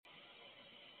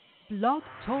Blog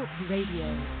Talk Radio.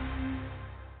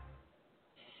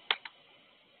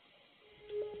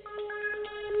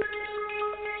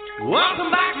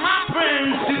 Welcome back, my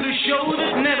friends, to the show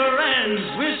that never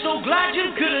ends. We're so glad you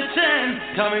could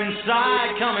attend. Come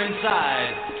inside, come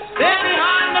inside. There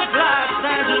behind the glass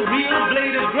stands a real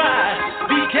blade of grass.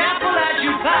 Be careful as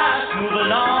you pass. Move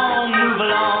along,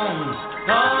 move along.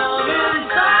 Come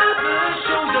inside, the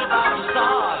show's about to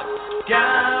start.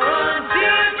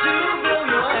 Guaranteed to blow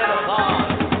your head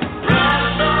apart.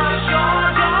 Rest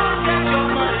assured, you'll get your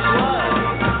money's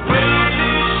worth. With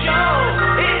this show,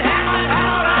 it happens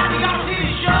all right. You gotta see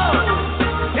the show.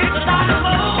 It's a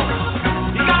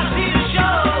dynamo. You gotta see the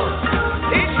show.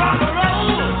 It's rock and roll.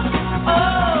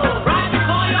 Oh, right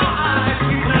before your eyes,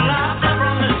 people laugh up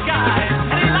from the sky,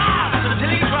 and he laughs until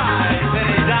he cries, then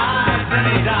he dies, then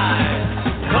he dies.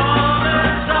 Come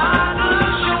inside,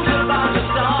 the show's about to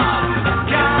start.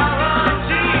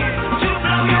 Guaranteed to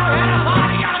blow your head apart.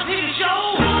 You gotta see the show.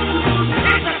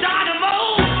 It's a dynamo.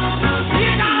 You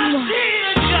gotta see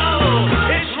the show.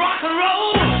 It's rock and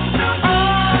roll.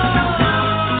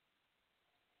 Oh.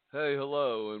 Hey,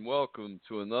 hello, and welcome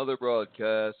to another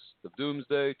broadcast of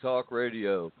Doomsday Talk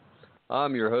Radio.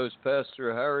 I'm your host,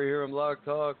 Pastor Harry, here on Blog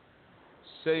Talk,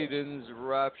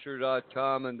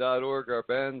 satansrapture.com and .org, our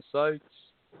band sites.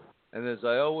 And as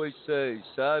I always say,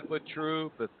 sad but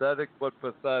true, pathetic but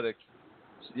pathetic.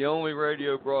 It's the only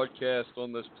radio broadcast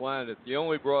on this planet,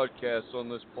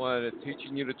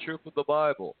 teaching you the truth of the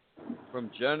Bible, from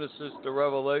Genesis to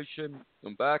Revelation.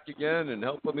 I'm back again, and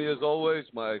helping me as always,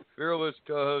 my fearless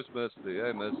co-host, Misty.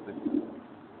 Hey, Misty.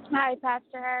 Hi,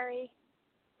 Pastor Harry.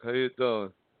 How you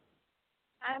doing?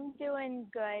 I'm doing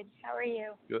good. How are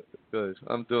you? Good.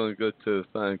 I'm doing good, too.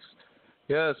 Thanks.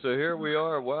 Yeah, so here we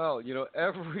are. Wow,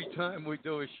 every time we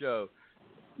do a show,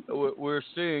 we're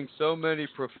seeing so many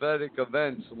prophetic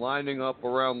events lining up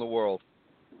around the world.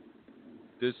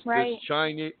 This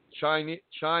China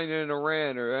and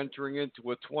Iran are entering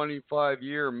into a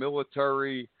 25-year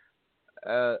military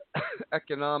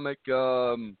economic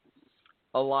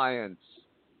alliance.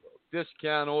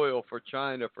 Discount oil for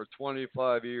China for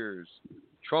 25 years.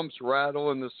 Trump's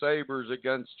rattling the sabers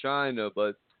against China,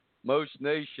 but most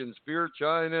nations fear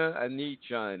China and need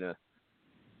China.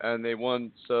 And they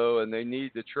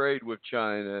need to trade with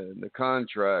China and the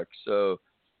contract. So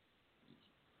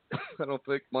I don't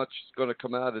think much is going to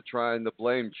come out of trying to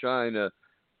blame China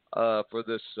for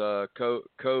this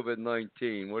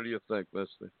COVID-19. What do you think,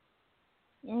 Misty?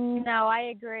 No, I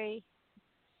agree.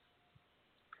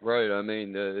 Right. I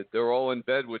mean, they're all in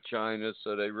bed with China,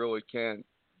 so they really can't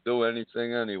do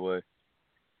anything anyway.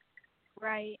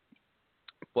 Right.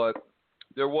 But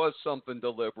there was something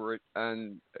deliberate,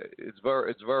 and it's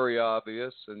very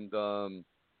obvious, and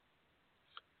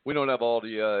we don't have all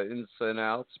the ins and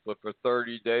outs, but for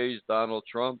 30 days, Donald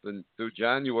Trump, and through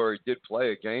January, did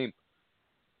play a game.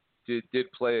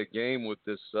 Did play a game with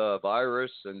this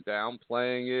virus and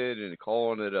downplaying it and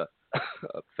calling it a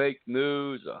fake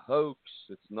news, a hoax,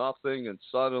 it's nothing, and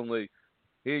suddenly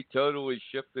he totally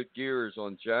shifted gears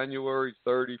on January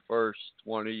 31st,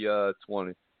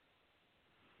 2020.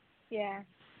 Yeah.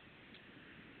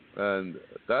 And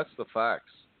that's the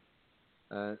facts.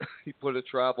 And he put a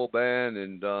travel ban,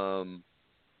 and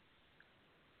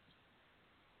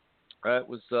that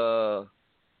was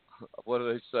what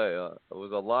did they say? It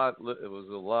was a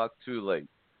lot too late.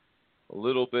 A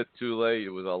little bit too late. It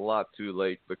was a lot too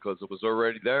late because it was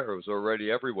already there. It was already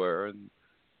everywhere, and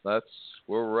that's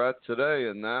where we're at today.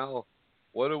 And now,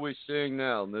 what are we seeing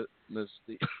now,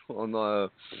 Misty?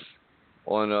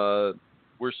 We're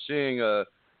seeing a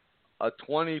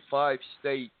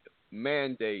 25-state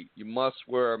mandate. You must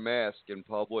wear a mask in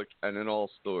public and in all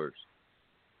stores.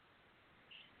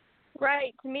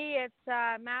 Right. To me, it's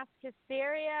mass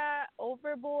hysteria,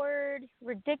 overboard,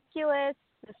 ridiculous.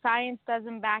 The science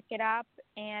doesn't back it up.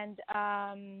 And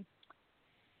I'm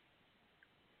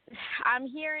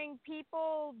hearing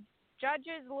people,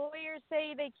 judges, lawyers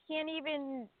say they can't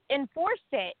even enforce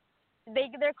it.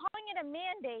 They're calling it a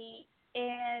mandate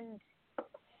and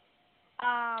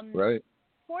right.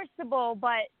 Forcible,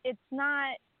 but it's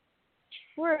not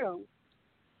true.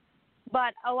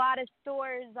 But a lot of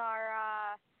stores are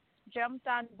jumped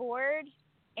on board,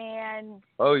 and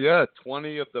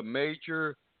 20 of the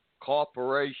major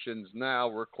corporations now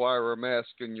require a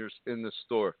mask in the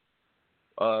store.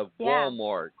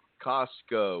 Walmart,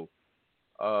 Costco,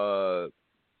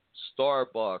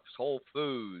 Starbucks, Whole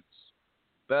Foods,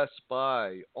 Best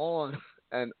Buy, on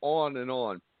and on and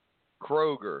on.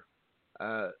 Kroger.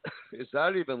 Is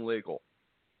that even legal?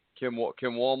 Can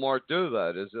Walmart do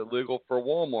that? Is it legal for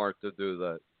Walmart to do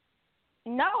that?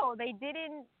 No, they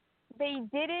didn't they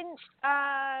didn't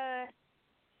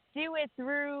do it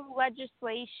through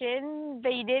legislation.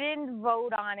 They didn't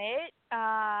vote on it.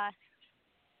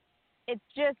 It's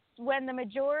just when the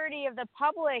majority of the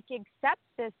public accepts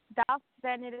this stuff,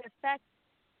 then it affects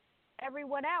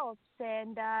everyone else.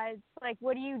 And it's like,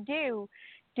 what do?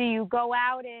 Do you go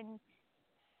out and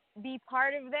be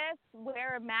part of this?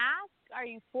 Wear a mask? Are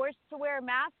you forced to wear a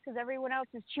mask because everyone else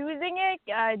is choosing it?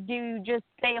 Do you just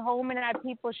stay home and have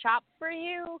people shop for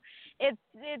you? It's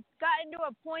gotten to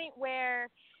a point where,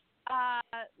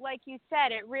 like you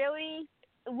said, it really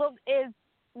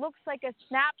looks like a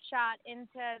snapshot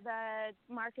into the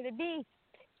mark of the beast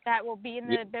that will be in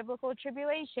the biblical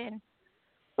tribulation.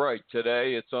 Right.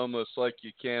 Today, it's almost like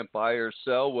you can't buy or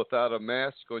sell without a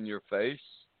mask on your face.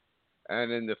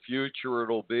 And in the future,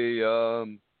 it'll be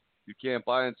you can't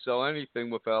buy and sell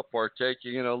anything without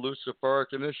partaking in a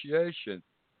Luciferic initiation.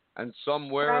 And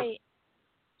somewhere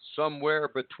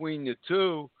between the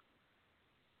two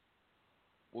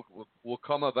will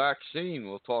come a vaccine.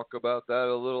 We'll talk about that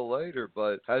a little later.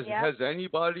 But has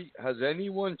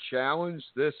anyone challenged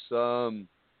this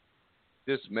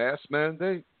mask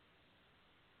mandate?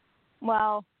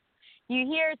 Well, you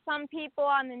hear some people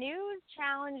on the news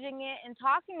challenging it and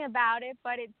talking about it,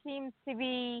 but it seems to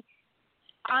be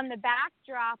on the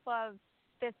backdrop of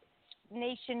this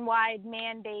nationwide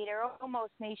mandate or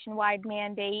almost nationwide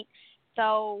mandate.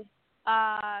 So,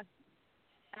 I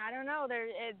don't know.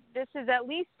 This is at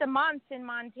least a month in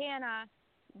Montana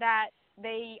that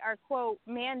they are, quote,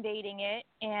 mandating it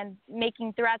and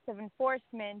making threats of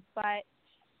enforcement. But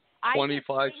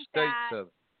 25 states have.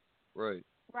 Right.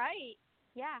 Right.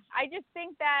 Yeah. I just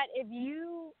think that if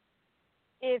you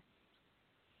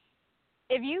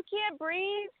can't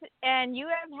breathe and you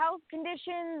have health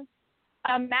conditions,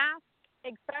 a mask,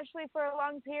 especially for a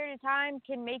long period of time,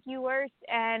 can make you worse.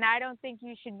 And I don't think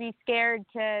you should be scared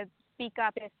to speak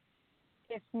up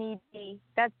if need be.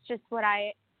 That's just what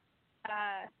I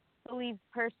believe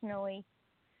personally.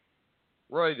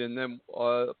 Right, and then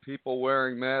people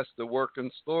wearing masks that work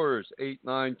in stores 8,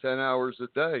 9, 10 hours a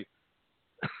day.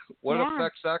 What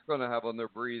effect's that going to have on their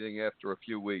breathing after a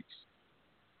few weeks?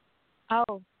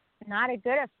 Oh, not a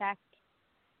good effect.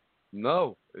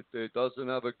 No, it doesn't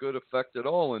have a good effect at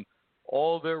all. And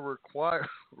all they're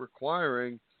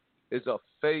requiring is a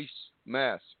face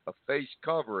mask, a face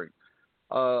covering.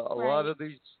 A lot of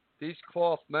these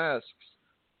cloth masks,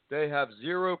 they have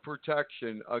zero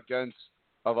protection against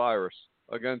a virus,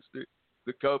 against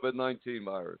the COVID-19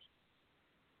 virus.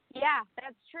 Yeah,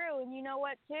 that's true. And you know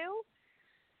what, too?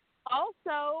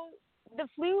 Also, the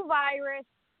flu virus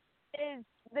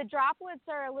the droplets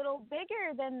are a little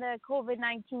bigger than the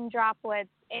COVID-19 droplets,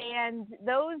 and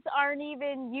those aren't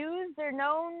even used or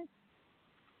known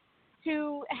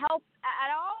to help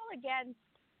at all against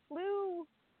flu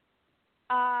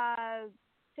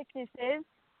sicknesses.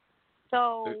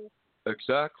 So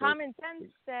exactly. Common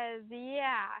sense says,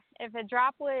 if a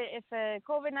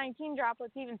COVID-19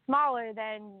 droplet's even smaller,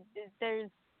 then there's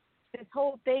this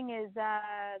whole thing is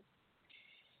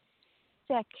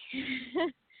sick.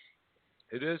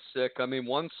 It is sick. I mean,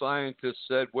 one scientist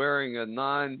said wearing a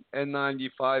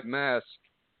non-N95 mask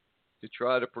to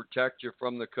try to protect you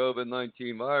from the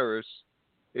COVID-19 virus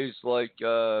is like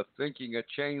thinking a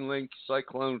chain-link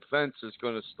cyclone fence is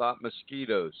going to stop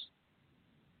mosquitoes.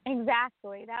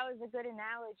 Exactly. That was a good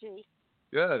analogy.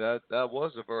 Yeah, that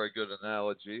was a very good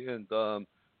analogy. And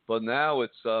but now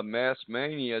it's mask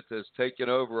mania that's taken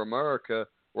over America.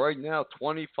 Right now,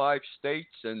 25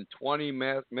 states and 20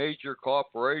 major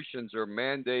corporations are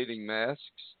mandating masks.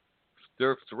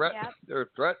 They're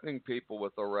threatening people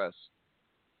with arrest.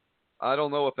 I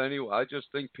don't know if anyone. I just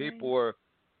think people are.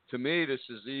 To me, this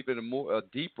is even more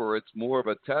deeper. It's more of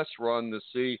a test run to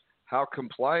see how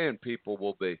compliant people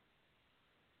will be.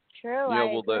 True, I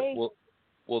agree.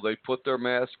 Will they put their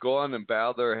mask on and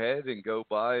bow their head and go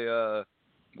buy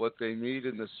what they need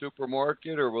in the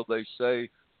supermarket, or will they say,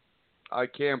 I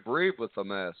can't breathe with a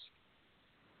mask?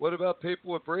 What about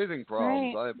people with breathing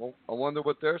problems? Right. I wonder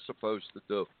what they're supposed to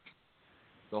do.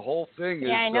 The whole thing is...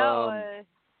 Yeah, I know.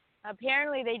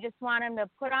 Apparently, they just want them to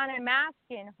put on a mask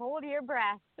and hold your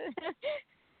breath.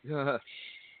 Yeah,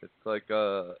 it's like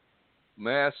a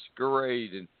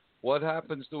masquerade. And what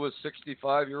happens to a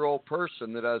 65-year-old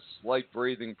person that has slight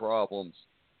breathing problems,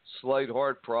 slight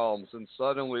heart problems, and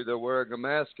suddenly they're wearing a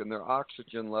mask and their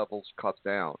oxygen levels cut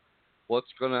down?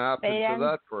 What's going to happen to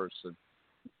that person?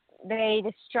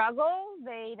 They'd struggle.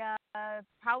 They'd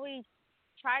probably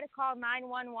try to call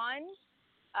 911,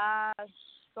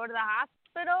 go to the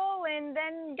hospital, and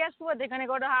then guess what? They're going to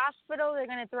go to the hospital. They're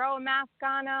going to throw a mask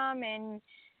on them, and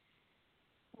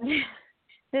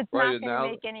It's Right, not and going to now,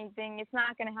 make anything. It's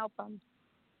not going to help them.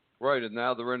 right, and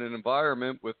now they're in an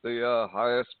environment with the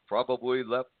highest probably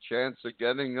left chance of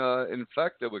getting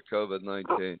infected with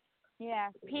COVID-19. Yeah,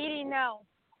 Petey, no.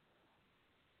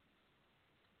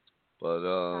 But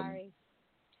Sorry.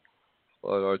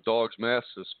 but our dog's mask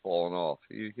is falling off.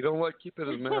 He don't like keeping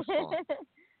his mask on.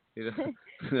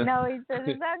 No, he says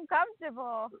it's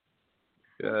uncomfortable.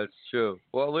 Yeah, it's true.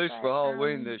 Well, at least But, for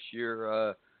Halloween this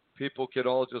year, people can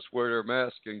all just wear their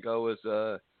mask and go as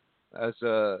a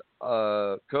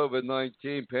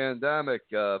COVID-19 pandemic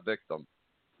victim.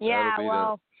 Yeah, That'll be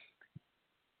well,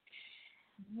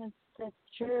 that's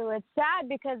true. It's sad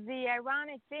because the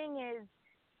ironic thing is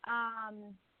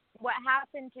what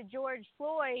happened to George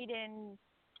Floyd, and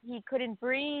he couldn't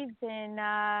breathe, and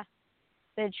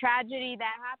the tragedy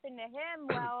that happened to him.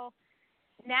 Well,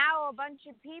 now a bunch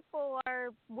of people are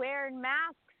wearing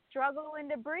masks, struggling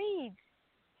to breathe.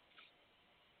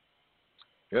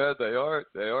 Yeah, they are.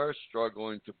 They are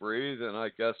struggling to breathe, and I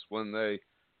guess when they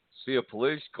see a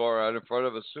police car out in front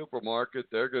of a supermarket,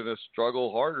 they're going to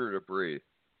struggle harder to breathe.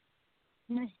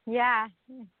 Yeah.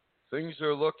 Things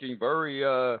are looking very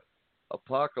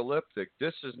apocalyptic.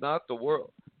 This is not the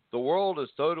world. The world has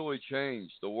totally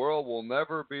changed. The world will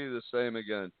never be the same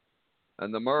again.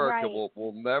 And America Right.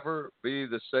 will never be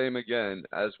the same again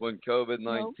as when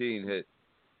COVID-19 hit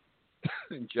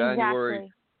in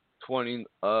January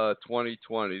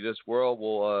 2020. This world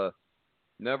will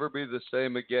never be the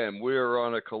same again. We are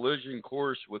on a collision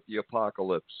course with the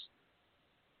apocalypse.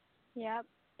 Yep.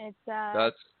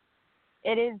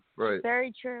 It is right. It's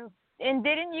very true. And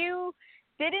didn't you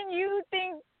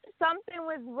think something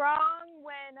was wrong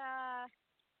when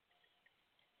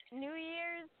New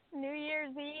Year's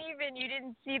Eve, and you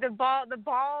didn't see the ball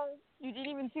you didn't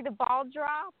even see the ball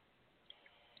drop?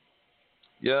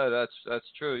 Yeah,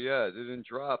 that's true. Yeah, it didn't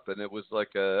drop, and it was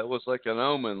like an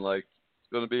omen, like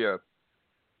it's going to be a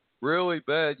really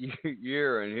bad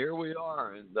year, and here we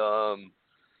are. And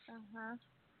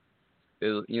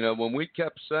when we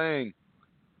kept saying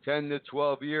 10 to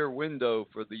 12 year window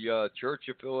for the Church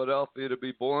of Philadelphia to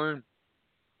be born,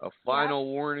 a final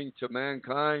warning to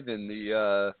mankind, and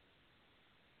the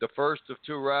first of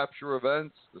two rapture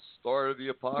events, the start of the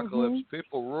apocalypse,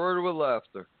 people roared with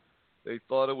laughter. They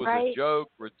thought it was a joke,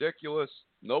 ridiculous.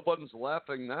 Nobody's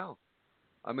laughing now.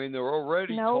 I mean, they're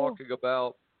already talking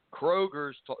about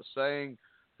Kroger's saying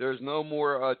there's no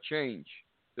more change.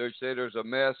 They say there's a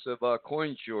massive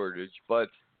coin shortage. But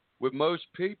with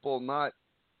most people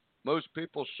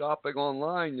shopping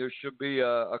online, there should be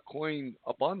a coin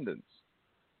abundance.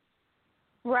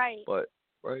 Right. But,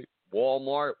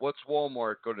 Walmart, what's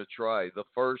Walmart going to try? The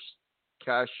first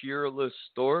cashierless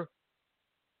store?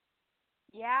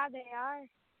 Yeah, they are.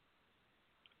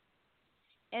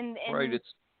 And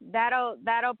it's that'll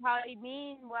probably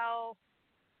mean, well,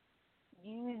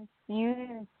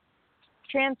 use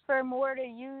transfer more to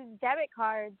use debit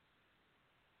cards.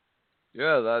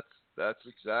 Yeah, that's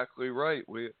exactly right.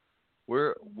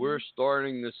 We're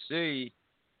starting to see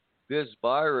this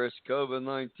virus,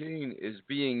 COVID-19, is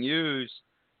being used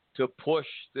to push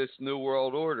this new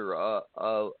world order,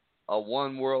 a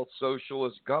one world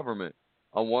socialist government,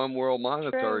 a one world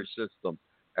monetary system.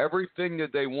 Everything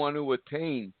that they want to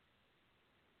attain,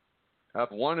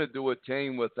 have wanted to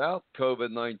attain without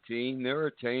COVID-19, they're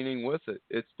attaining with it.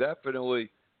 It's definitely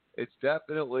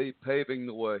paving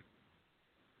the way.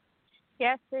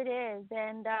 Yes, it is,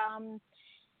 and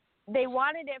they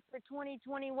wanted it for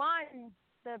 2021.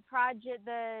 The project,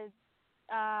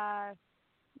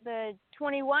 the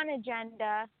 21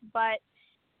 agenda, but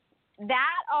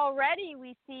that already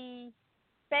we see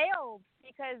failed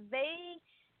because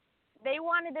they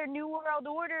wanted their new world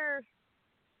order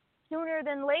sooner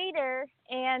than later,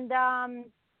 and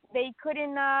they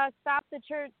couldn't stop the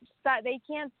church. They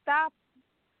can't stop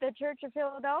the Church of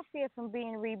Philadelphia from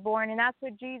being reborn, and that's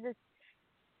what Jesus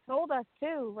told us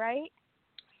too, right?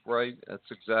 Right,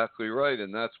 that's exactly right,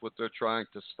 and that's what they're trying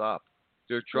to stop.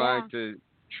 They're trying to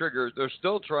trigger. They're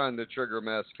still trying to trigger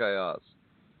mass chaos,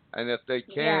 and if they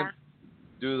can't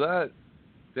do that,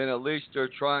 then at least they're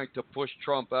trying to push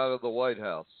Trump out of the White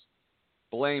House,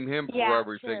 blame him for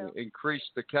everything, increase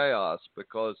the chaos,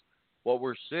 because what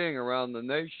we're seeing around the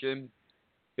nation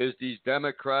is these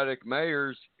Democratic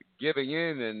mayors giving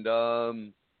in,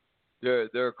 and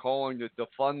they're calling to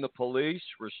defund the police,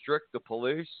 restrict the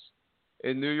police.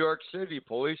 In New York City,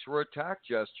 police were attacked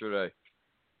yesterday.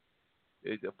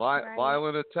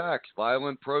 Violent attacks,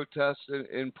 violent protests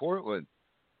in Portland.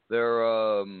 They're,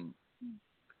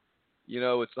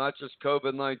 it's not just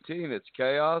COVID-19. It's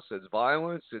chaos. It's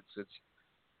violence.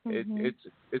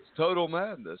 It's total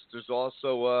madness. There's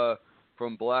also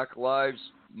from Black Lives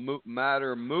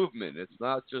Matter movement. It's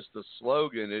not just a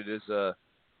slogan. It's a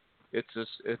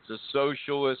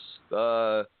socialist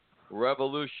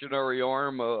revolutionary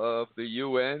arm of the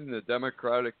UN, the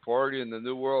Democratic Party, and the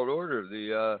New World Order.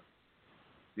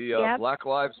 The Black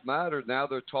Lives Matter. Now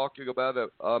they're talking about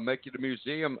making a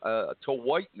museum to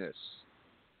whiteness,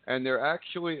 and they're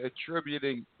actually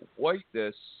attributing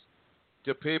whiteness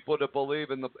to people that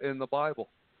believe in the Bible.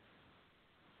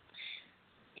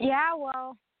 Yeah,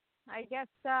 well, I guess,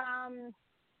 I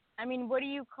mean, what do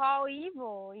you call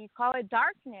evil? You call it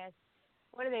darkness.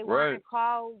 What do they want to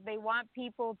call? They want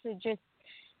people to just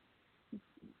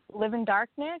live in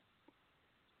darkness?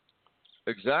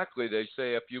 Exactly. They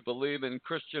say if you believe in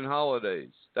Christian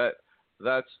holidays,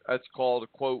 that's called,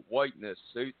 quote, whiteness.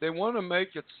 They want to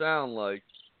make it sound like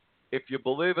if you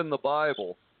believe in the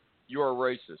Bible, you're a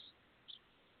racist.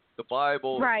 The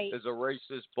Bible is a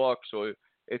racist book, so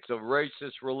it's a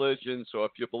racist religion. So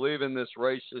if you believe in this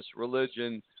racist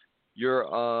religion, you're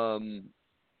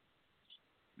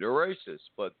racist.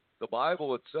 But the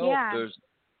Bible itself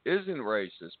isn't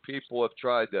racist. People have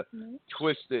tried to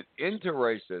twist it into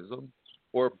racism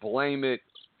or blame it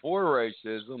for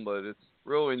racism, but it's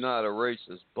really not a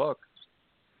racist book.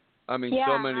 I mean,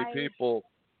 so many people.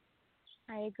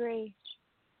 I agree.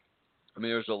 I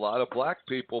mean, there's a lot of black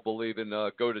people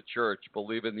go to church,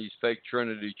 believe in these fake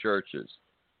Trinity churches.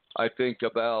 I think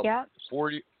about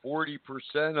 40%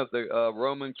 of the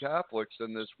Roman Catholics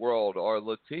in this world are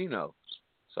Latino.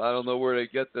 So I don't know where they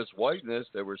get this whiteness.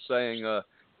 They were saying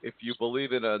if you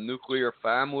believe in a nuclear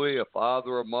family, a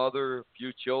father, a mother, a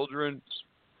few children,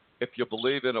 if you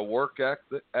believe in a work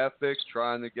ethic,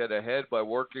 trying to get ahead by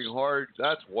working hard,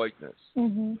 that's whiteness.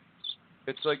 Mm-hmm.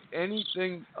 It's like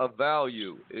anything of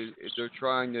value they're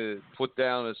trying to put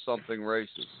down as something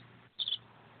racist.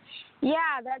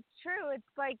 Yeah, that's true.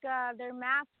 It's like they're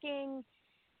masking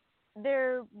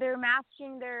their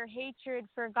hatred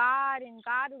for God and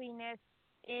godliness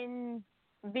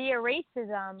via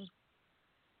racism.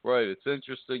 Right. It's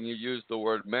interesting you use the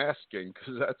word masking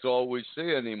because that's all we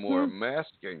see anymore.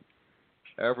 Masking.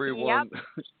 Everyone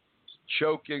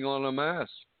choking on a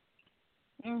mask.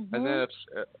 Mm-hmm.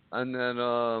 And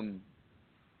then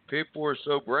people are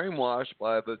so brainwashed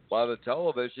by the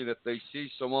television. If they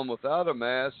see someone without a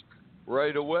mask,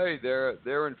 right away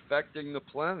they're infecting the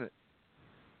planet.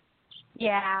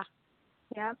 Yeah.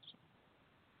 Yep.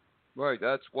 Right.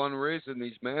 That's one reason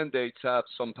these mandates have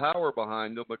some power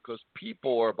behind them, because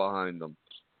people are behind them.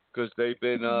 Because they've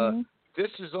been. This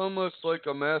is almost like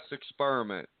a mass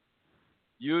experiment,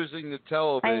 using the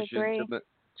television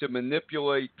to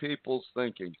manipulate people's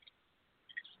thinking.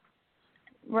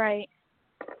 Right.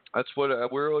 That's what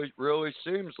it really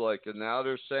seems like. And now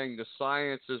they're saying the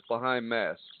science is behind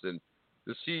masks. And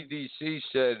the CDC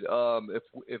said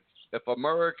if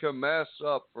America masks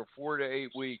up for 4 to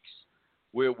 8 weeks,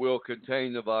 we'll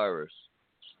contain the virus.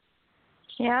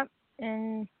 Yep,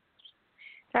 and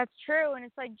that's true. And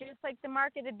it's like just like the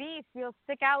mark of the beast, you'll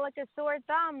stick out like a sore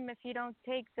thumb if you don't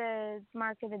take the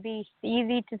mark of the beast.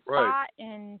 Easy to spot,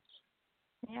 and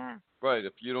Right.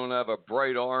 If you don't have a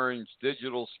bright orange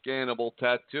digital scannable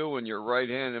tattoo in your right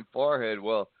hand and forehead,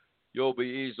 well, you'll be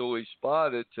easily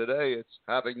spotted. Today, it's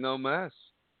having no mask.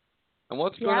 And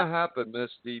what's going to happen,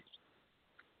 Misty,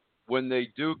 when they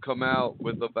do come out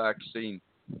with a vaccine,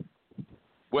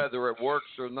 whether it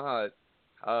works or not?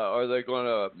 Are they going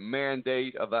to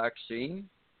mandate a vaccine?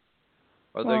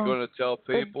 Are they going to tell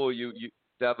people you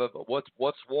have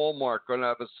what's Walmart going to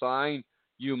have a sign?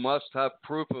 You must have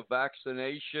proof of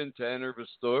vaccination to enter the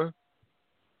store.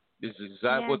 Is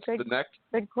that what's the next?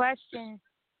 Good question.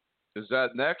 Is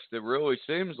that next? It really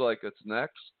seems like it's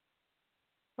next.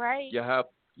 Right. You have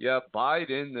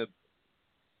Biden, the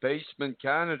basement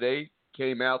candidate,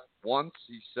 came out once.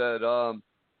 He said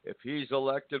if he's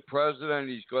elected president,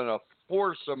 he's going to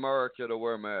force America to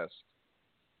wear masks.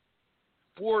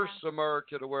 Force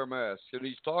America to wear masks. And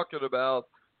he's talking about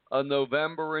a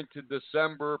November into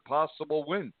December possible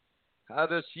win. How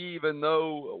does he even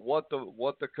know what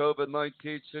the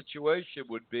COVID-19 situation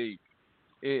would be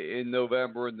in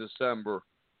November and December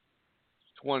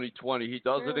 2020? He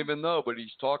doesn't even know, but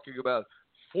he's talking about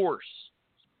force.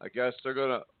 I guess they're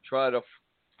going to try to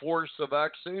force a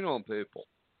vaccine on people.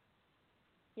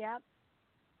 Yep.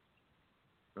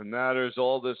 And now there's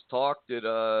all this talk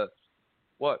that,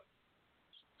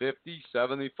 50,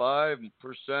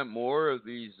 75% more of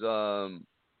these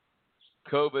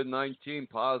COVID-19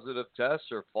 positive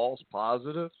tests are false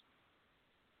positive.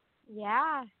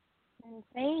 Yeah,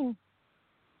 insane.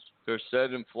 They're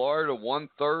said in Florida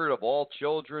 1/3 of all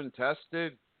children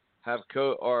tested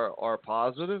are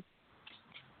positive.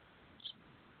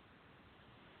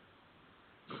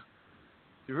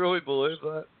 You really believe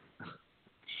that?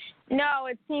 No,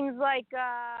 it seems like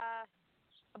a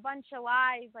bunch of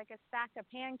lies, like a stack of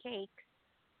pancakes.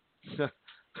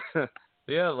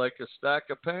 Yeah, like a stack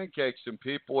of pancakes, and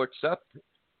people accept it.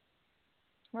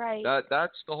 Right.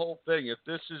 That's the whole thing. If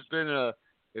this has been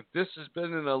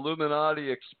an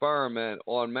Illuminati experiment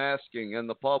on masking in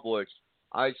the public,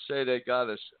 I'd say they got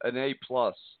an A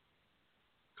plus,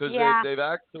 because they've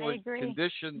I actually agree.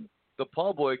 conditioned the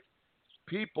public.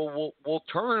 People will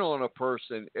turn on a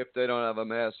person if they don't have a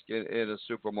mask in a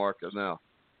supermarket now.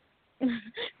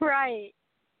 Right.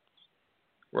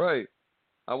 Right.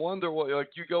 I wonder what, like,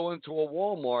 you go into a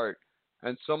Walmart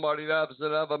and somebody doesn't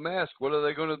have a mask. What are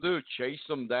they going to do? Chase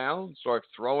them down? Start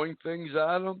throwing things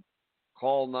at them?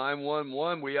 Call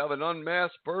 911. We have an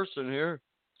unmasked person here.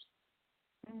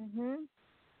 Mhm.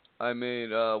 I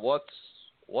mean,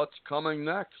 what's coming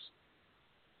next?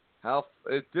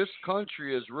 If this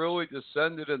country has really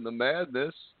descended into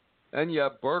madness, and you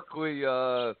have Berkeley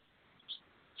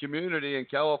community in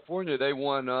California, they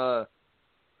want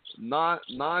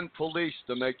non-police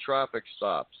to make traffic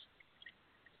stops.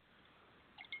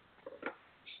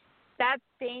 That's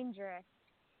dangerous.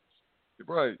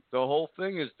 Right. The whole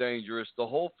thing is dangerous. The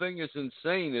whole thing is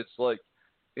insane. It's like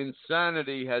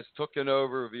insanity has taken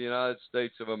over the United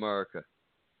States of America.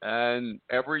 And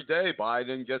every day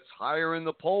Biden gets higher in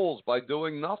the polls by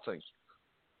doing nothing.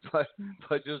 By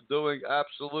just doing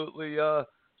absolutely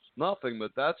nothing.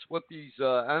 But that's what these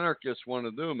anarchists want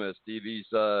to do, Misty. These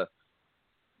the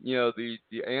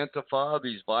Antifa,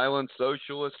 these violent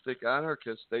socialistic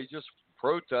anarchists,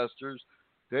 protesters,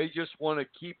 they just want to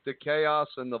keep the chaos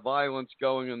and the violence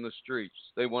going in the streets.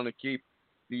 They want to keep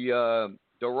the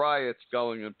riots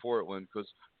going in Portland,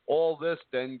 because all this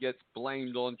then gets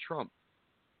blamed on Trump.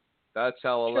 That's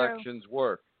how elections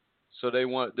work. So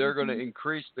they're going to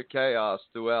increase the chaos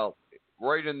throughout,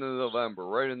 right into November,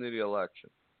 right into the election.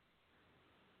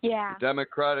 Yeah. The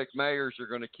Democratic mayors are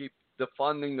going to keep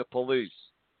defunding the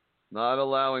police, not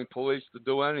allowing police to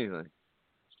do anything.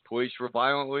 Police were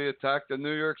violently attacked in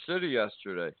New York City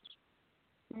yesterday.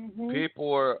 Mhm.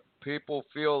 People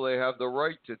feel they have the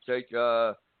right to take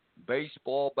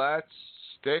baseball bats,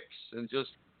 sticks, and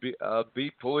just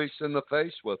beat police in the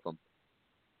face with them.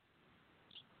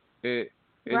 In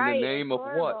the name of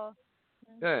what?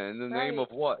 Yeah, in the name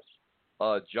of what?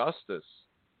 Justice.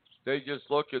 They just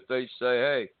they say,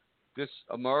 hey, this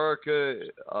America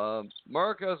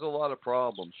has a lot of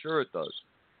problems. Sure it does.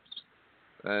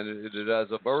 And it has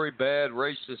a very bad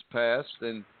racist past,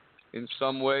 and in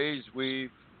some ways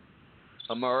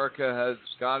America has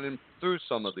gotten through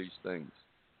some of these things.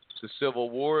 The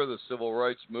Civil War, the Civil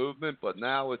Rights Movement, but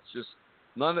now it's just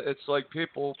it's like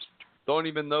people don't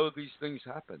even know these things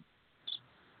happen.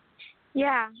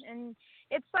 Yeah, and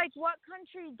it's like, what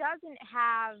country doesn't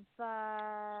have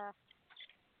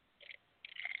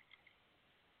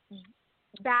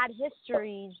bad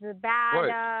histories,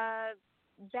 bad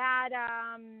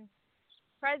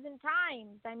present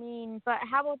times? I mean, but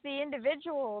how about the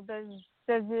individual? Does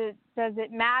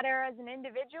it matter as an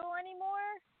individual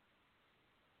anymore?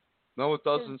 No, it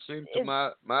doesn't seem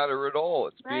to matter at all.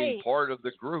 It's being part of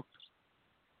the group.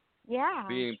 Yeah.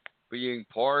 Being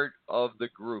part of the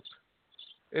group.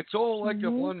 It's all like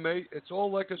it's all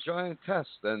like a giant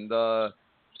test, and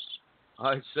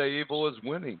I'd say evil is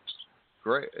winning.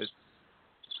 Great.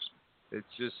 It's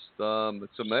just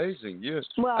it's amazing.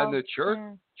 And the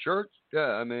church,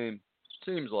 yeah, I mean,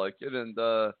 seems like it. And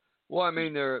well, I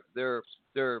mean, they're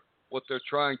what they're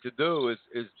trying to do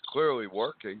is clearly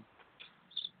working.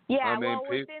 Yeah, I mean,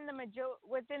 within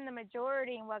the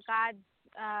majority, and what God's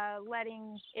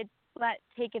letting it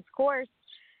take its course,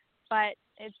 but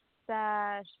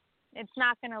it's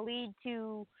not going to lead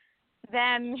to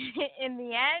them in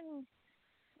the end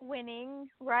winning,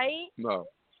 right? No,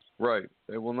 right.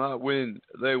 They will not win.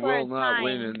 They will not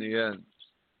win in the end.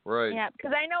 Right. Yeah,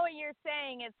 because I know what you're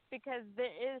saying. It's because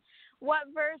what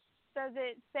verse does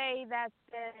it say that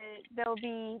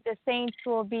the saints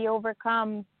will be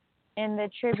overcome in the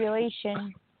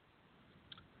tribulation?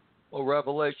 Well,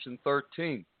 Revelation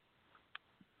 13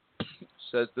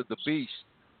 says that the beast,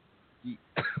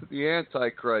 the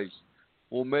Antichrist,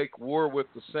 will make war with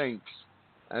the saints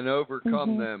and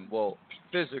overcome them, well,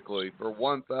 physically, for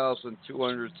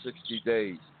 1,260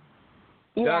 days.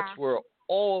 Yeah. That's where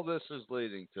all of this is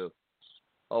leading to.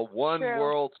 A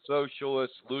one-world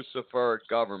socialist Luciferic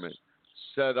government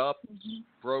set up,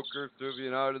 brokered through the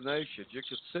United Nations. You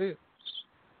can see it.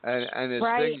 And as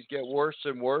things get worse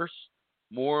and worse,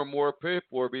 more and more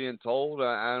people are being told and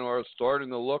are starting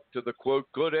to look to the,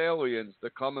 quote, good aliens to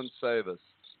come and save us.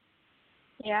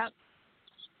 Yeah.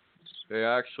 They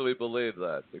actually believe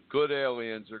that. The good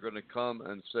aliens are going to come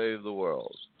and save the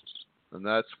world. And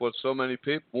that's what so many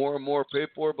people, more and more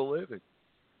people are believing.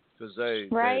 Because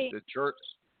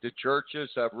the churches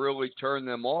have really turned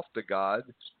them off to God.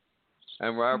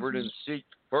 And rather than seek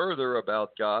further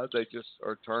about God, they just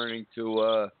are turning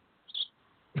to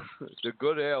the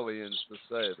good aliens to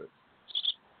save it.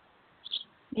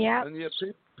 Yeah. And yet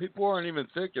people aren't even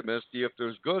thinking, Misty, if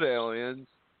there's good aliens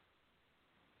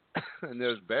and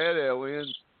there's bad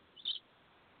aliens,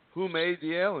 who made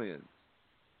the aliens?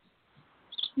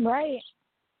 Right.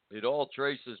 It all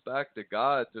traces back to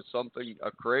God, to something,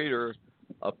 a creator,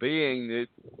 a being that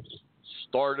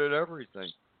started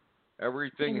everything.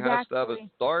 Everything has to have a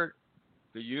start.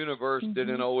 The universe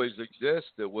didn't always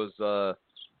exist. It was a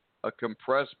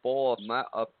compressed ball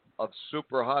of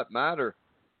super hot matter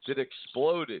that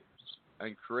exploded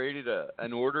and created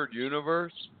an ordered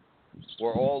universe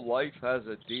where all life has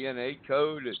a DNA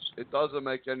code. It doesn't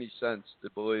make any sense to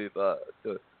believe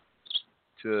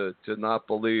to not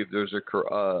believe there's a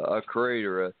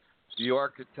creator, the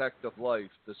architect of life,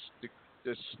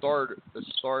 the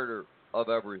starter of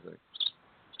everything.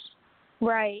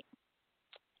 Right.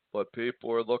 But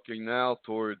people are looking now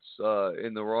towards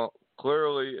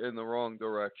clearly in the wrong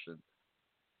direction,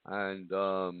 and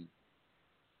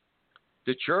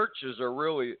the churches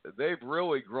they've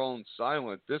really grown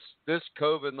silent. This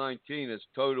COVID-19 has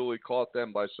totally caught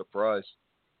them by surprise.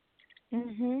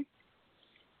 Mhm.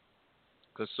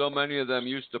 Because so many of them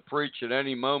used to preach at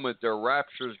any moment their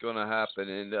rapture is going to happen,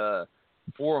 and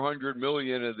 400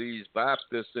 million of these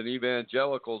Baptists and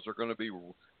evangelicals are going to be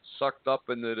sucked up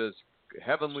into this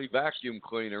heavenly vacuum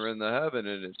cleaner in the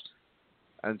heaven,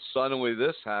 and suddenly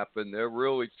this happened. They're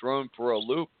really thrown for a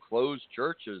loop. Closed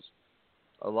churches.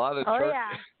 A lot of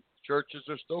churches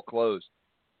are still closed.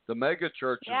 The mega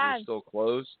churches are still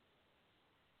closed.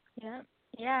 Yeah.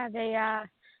 Yeah. They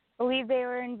believe they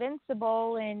were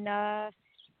invincible and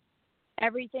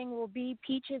everything will be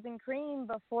peaches and cream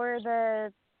before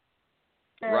the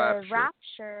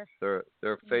rapture.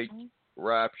 They're fake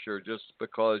rapture just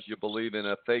because you believe in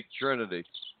a fake Trinity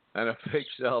and a fake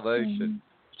salvation.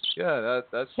 Yeah,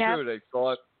 that's true.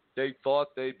 They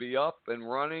thought they'd be up and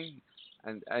running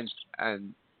and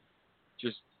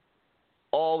just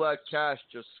all that cash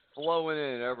just flowing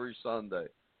in every Sunday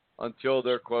until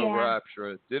their quote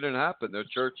rapture. It didn't happen. Their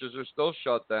churches are still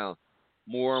shut down.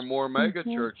 More and more mega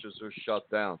churches are shut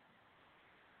down.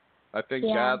 I think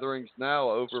gatherings now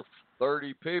over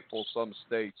 30 people, some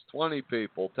states, 20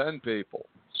 people, 10 people.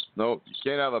 No, you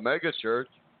can't have a mega church.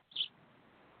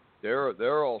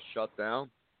 They're all shut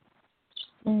down.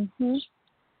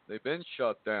 They've been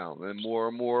shut down, and more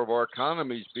of our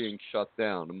economy is being shut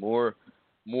down, and more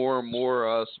and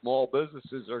more small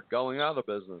businesses are going out of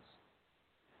business.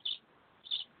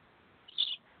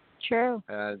 True.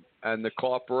 And the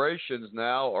corporations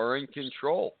now are in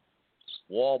control.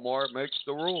 Walmart makes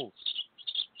the rules.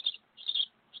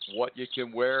 What you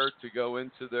can wear to go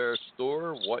into their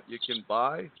store, what you can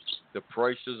buy, the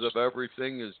prices of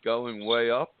everything is going way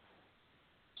up.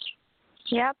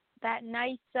 Yep, that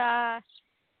nice $10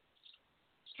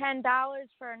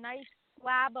 for a nice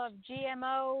slab of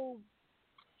GMO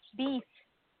beef.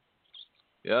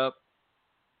 Yep.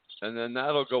 And then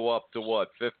that'll go up to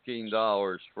what,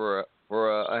 $15 for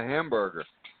a hamburger.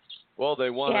 Well,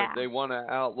 they want to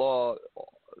outlaw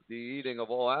the eating of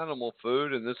all animal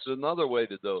food, and this is another way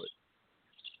to do it.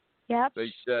 Yep.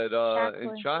 They said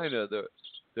in China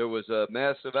there was a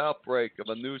massive outbreak of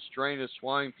a new strain of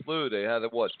swine flu. They had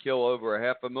to kill over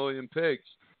 500,000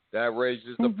 pigs. That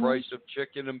raises the price of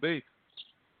chicken and beef.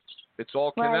 It's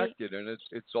all connected, and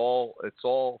it's all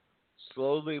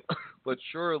slowly but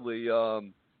surely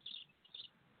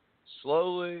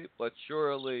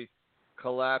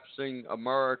collapsing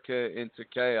America into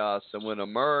chaos. And when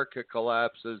America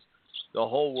collapses, the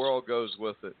whole world goes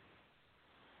with it.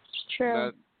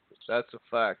 True. That's a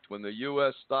fact. When the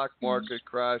U.S. stock market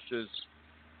crashes,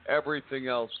 everything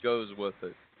else goes with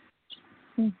it.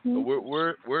 So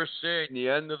we're seeing the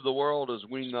end of the world as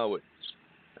we know it,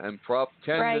 and 10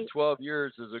 to 12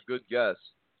 years is a good guess.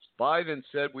 Biden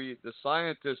said the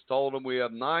scientists told him we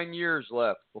have 9 years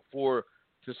left to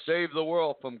save the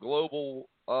world from global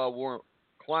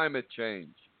climate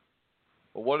change.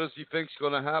 But what does he think's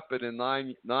going to happen in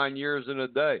 9 years and a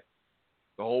day?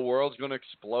 The whole world's going to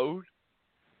explode?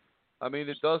 I mean,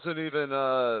 it doesn't even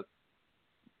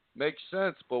make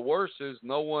sense. But worse is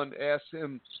no one asks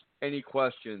him any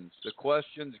questions. The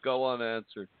questions go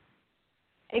unanswered.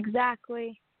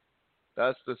 Exactly.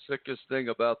 That's the sickest thing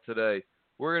about today.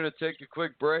 We're going to take a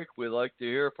quick break. We'd like to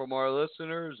hear from our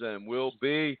listeners, and we'll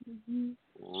be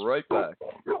right back.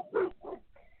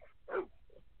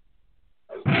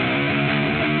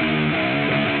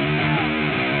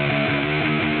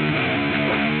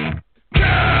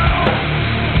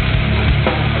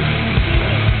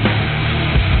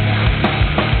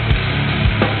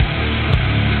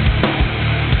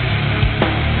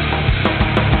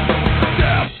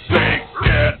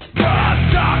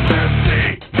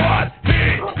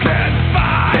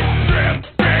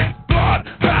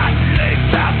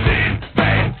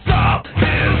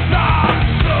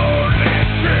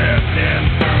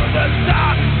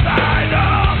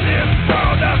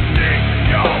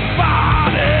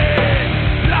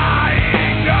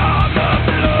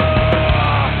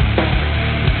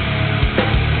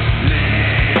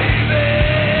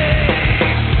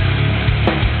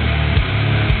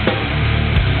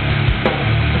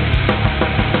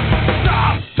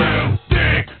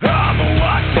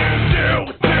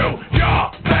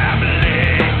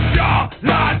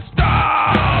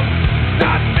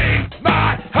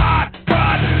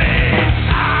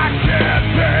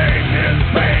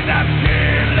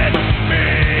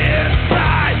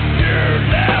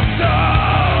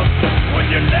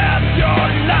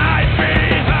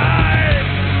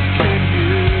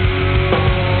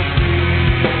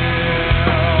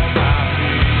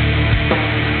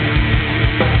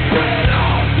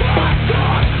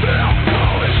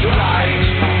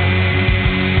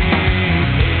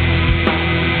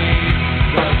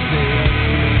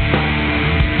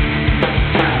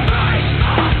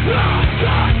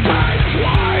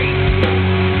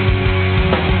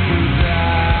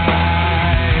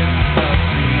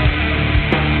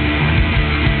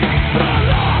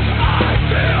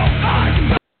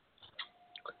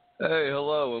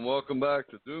 back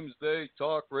to Doomsday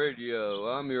Talk Radio.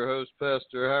 I'm your host,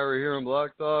 Pastor Harry, here in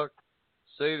Black Talk,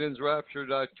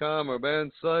 SatansRapture.com, our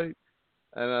band site,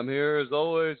 and I'm here as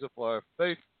always with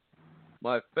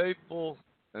my faithful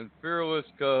and fearless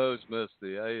co-host,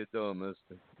 Misty. How you doing,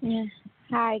 Misty? Yeah.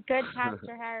 Hi, good,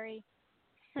 Pastor Harry.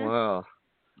 Wow.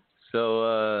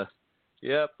 So,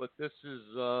 yeah, but this is,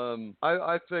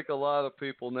 I think a lot of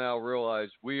people now realize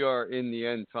we are in the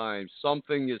end times.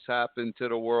 Something has happened to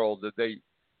the world that they're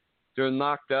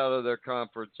knocked out of their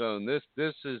comfort zone. This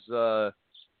is,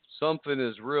 something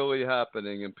is really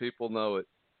happening and people know it.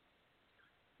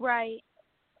 Right.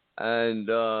 And,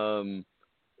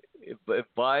 if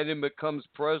Biden becomes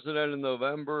president in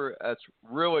November, that's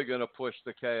really going to push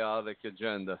the chaotic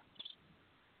agenda.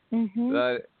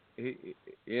 Mhm. He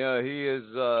is,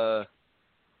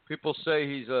 people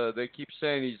say they keep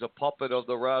saying he's a puppet of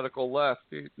the radical left.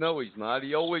 No, he's not.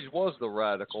 He always was the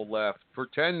radical left,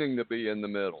 pretending to be in the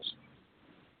middle.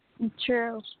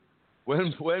 True.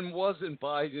 When wasn't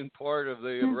Biden part of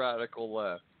the radical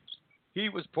left? He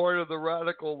was part of the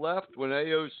radical left when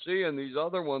AOC and these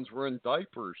other ones were in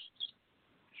diapers.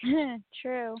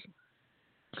 True.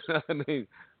 I mean,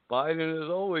 Biden has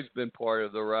always been part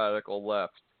of the radical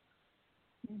left.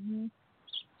 Mhm.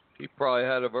 He probably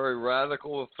had a very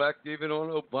radical effect even on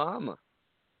Obama,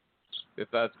 if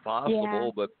that's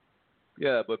possible.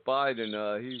 Yeah. But Biden,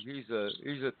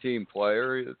 he's a team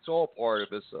player. It's all part of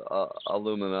this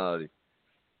Illuminati.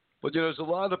 But there's a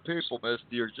lot of people,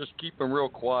 Misty, are just keeping real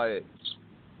quiet.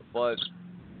 But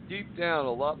deep down,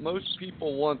 most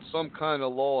people want some kind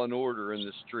of law and order in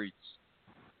the streets.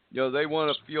 They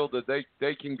want to feel that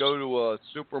they can go to a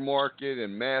supermarket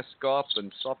and mask up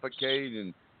and suffocate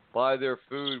and buy their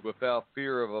food without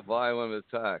fear of a violent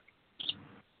attack.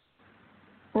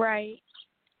 Right.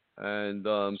 And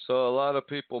so a lot of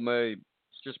people may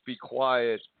just be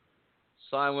quiet.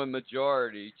 Silent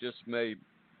majority just may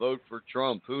vote for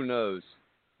Trump. Who knows?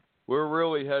 We're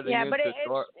really heading into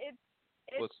dark.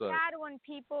 It's sad when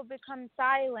people become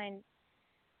silent.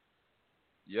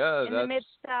 Yeah, in the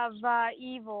midst of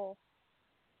evil.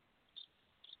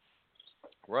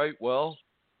 Right. Well,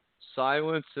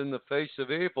 silence in the face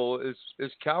of evil is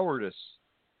cowardice.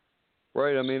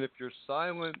 Right. I mean, if you're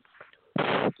silent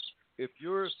in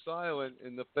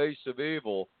the face of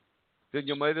evil, then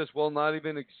you might as well not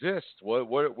even exist.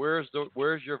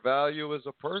 Where's your value as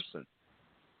a person?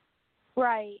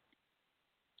 Right.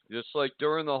 Just like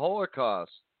during the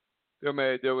Holocaust, there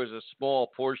was a small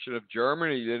portion of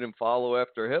Germany that didn't follow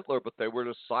after Hitler, but they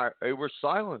were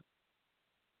silent.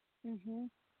 Mhm.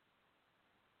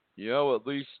 At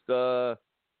least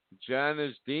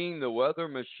Janice Dean, the weather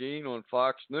machine on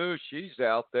Fox News, she's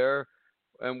out there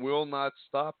and will not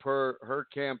stop her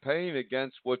campaign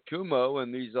against what Cuomo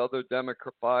and these other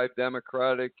five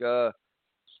Democratic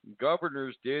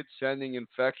governors did, sending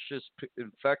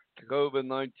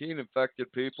COVID-19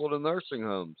 infected people to nursing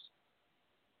homes.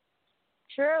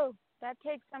 True. That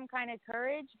takes some kind of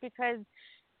courage because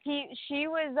she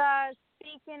was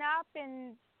speaking up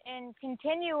and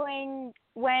continuing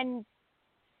when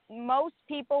most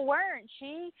people weren't.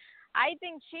 I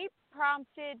think she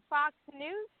prompted Fox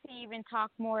News to even talk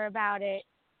more about it.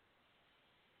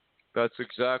 That's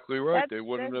exactly right. They They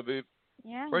wouldn't have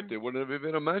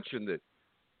even mentioned it.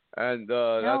 And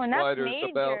that's why there's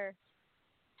major.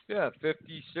 about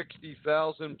 50,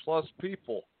 60,000 plus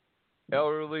people,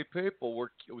 elderly people,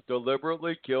 were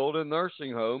deliberately killed in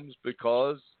nursing homes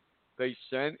because they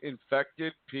sent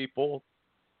infected people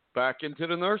back into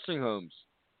the nursing homes.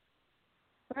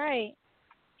 Right.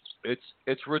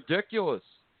 It's ridiculous.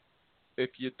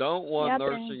 If you don't want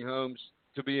nursing homes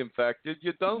to be infected,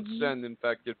 you don't send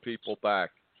infected people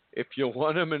back. If you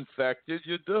want them infected,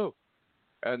 you do.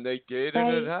 And they did,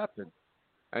 and it happened.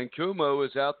 And Cuomo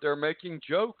is out there making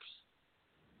jokes.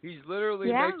 He's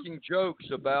literally making jokes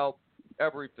about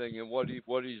everything and what he's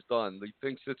done. He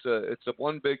thinks it's a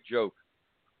one big joke.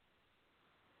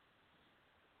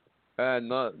 And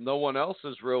no one else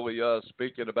is really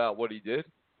speaking about what he did.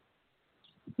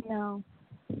 No.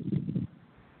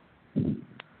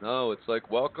 No, it's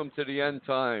like welcome to the end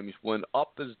times when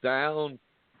up is down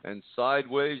and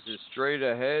sideways is straight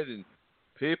ahead, and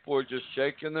people are just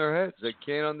shaking their heads. They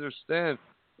can't understand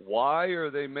why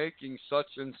are they making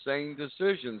such insane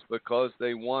decisions, because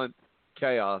they want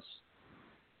chaos.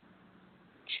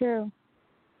 True.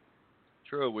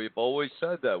 We've always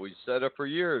said that. We've said it for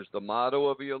years. The motto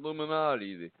of the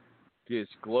Illuminati, this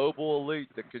global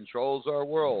elite that controls our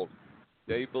world,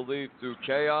 they believe through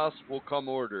chaos will come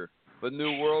order, the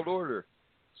new world order.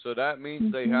 So that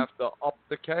means they have to up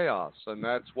the chaos, and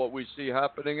that's what we see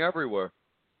happening everywhere.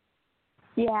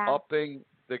 Yeah. Upping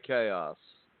the chaos.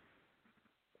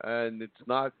 and it's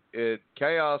not.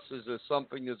 Chaos is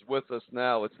something that's with us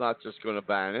now. It's not just going to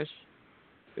vanish.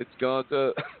 It's going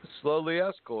to slowly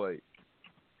escalate.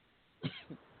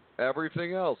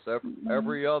 Everything else,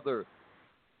 every other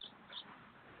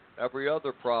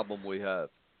problem we have.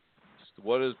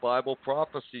 What is Bible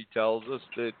prophecy tells us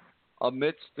that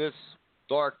amidst this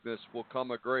darkness will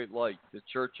come a great light, the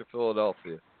Church of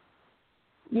Philadelphia.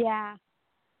 Yeah.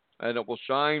 And it will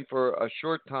shine for a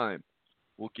short time.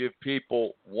 Will give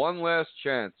people one last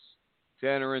chance to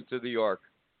enter into the ark,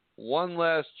 one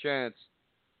last chance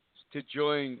to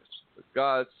join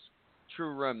God's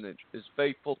true remnant, His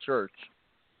faithful church.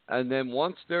 And then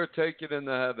once they're taken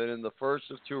into heaven in the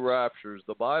first of two raptures,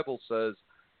 the Bible says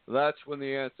that's when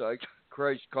the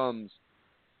Antichrist comes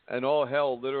and all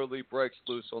hell literally breaks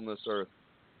loose on this earth.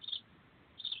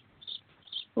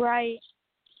 Right.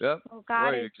 Yep. Well, God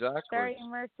right, is exactly. very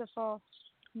merciful.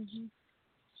 Mm-hmm.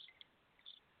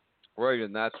 Right,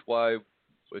 and that's why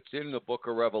it's in the book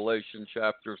of Revelation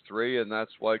chapter 3, and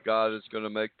that's why God is going to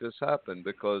make this happen,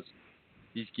 because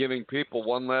He's giving people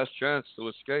one last chance to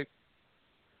escape.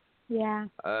 Yeah.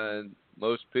 And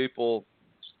most people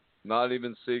not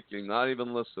even seeking, not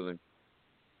even listening.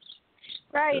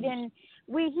 Right, and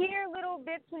we hear little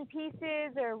bits and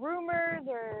pieces or rumors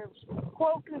or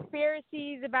quote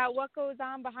conspiracies about what goes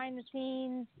on behind the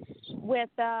scenes with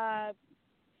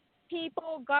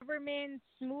people, governments,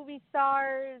 movie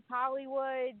stars,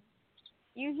 Hollywood.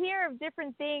 You hear of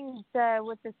different things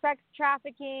with the sex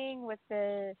trafficking, with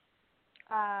the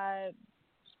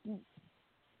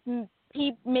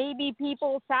maybe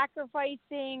people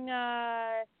sacrificing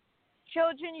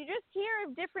children. You just hear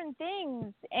of different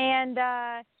things, and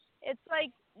it's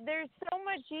like there's so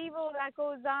much evil that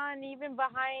goes on even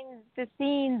behind the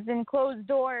scenes and closed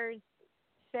doors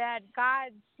that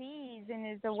God sees and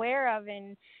is aware of.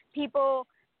 And people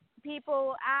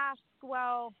ask,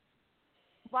 well,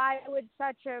 why would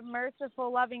such a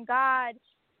merciful, loving God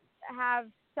have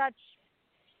such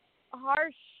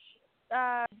harsh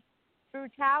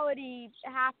brutality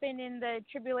happen in the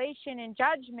tribulation and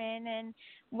judgment? And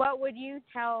what would you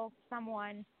tell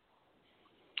someone?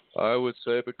 I would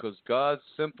say because God's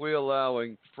simply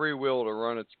allowing free will to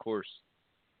run its course.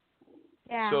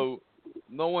 Yeah. So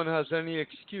no one has any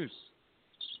excuse.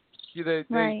 See,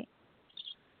 right.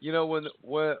 You know,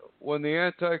 when the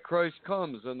Antichrist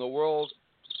comes and the world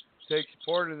takes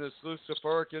part in this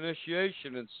Luciferic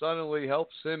initiation and suddenly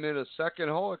helps him in a second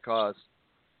Holocaust,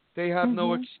 they have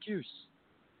no excuse.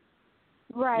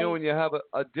 Right. You know, when you have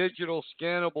a digital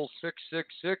scannable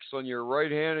 666 on your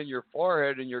right hand and your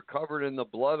forehead and you're covered in the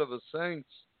blood of the saints,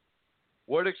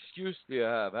 what excuse do you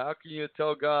have? How can you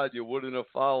tell God you wouldn't have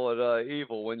followed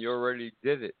evil when you already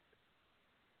did it?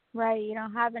 Right, you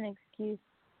don't have an excuse.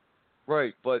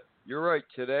 Right, but you're right.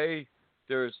 Today,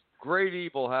 there's great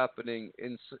evil happening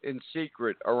in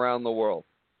secret around the world.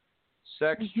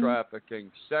 Sex trafficking,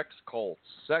 sex cults,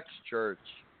 sex church,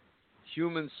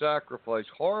 human sacrifice.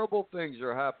 Horrible things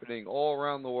are happening all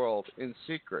around the world in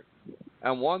secret.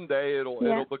 And one day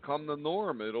it'll become the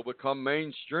norm. It'll become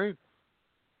mainstream.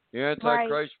 The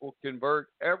Antichrist will convert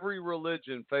every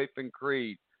religion, faith, and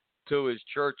creed to his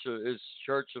church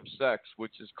of sex,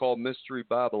 which is called Mystery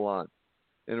Babylon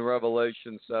in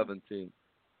Revelation 17.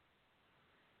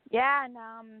 Yeah,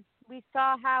 and we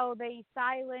saw how they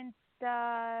silenced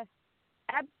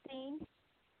Epstein.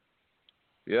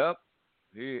 Yep.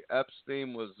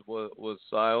 Epstein was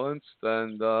silenced,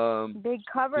 and big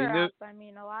cover up. I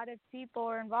mean, a lot of people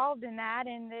are involved in that,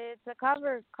 and it's a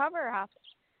cover up.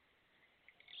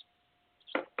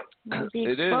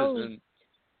 It is, and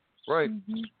right.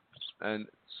 And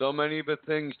so many of the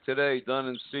things today done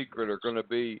in secret are going to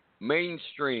be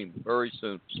mainstream very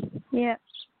soon. Yeah,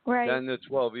 right. 10 to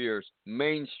 12 years,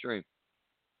 mainstream.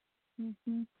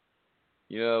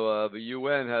 You know, the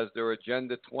UN has their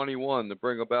Agenda 21 to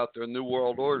bring about their New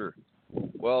World Order.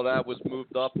 Well, that was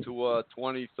moved up to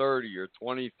 2030 or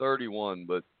 2031.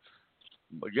 But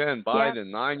again,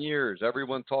 Biden, 9 years.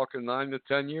 Everyone talking 9 to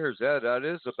 10 years. Yeah, that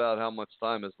is about how much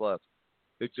time is left.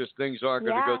 It's just things aren't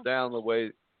going to go down the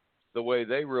way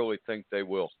they really think they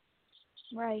will.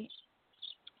 Right.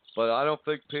 But I don't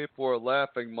think people are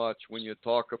laughing much when you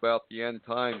talk about the end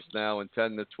times now and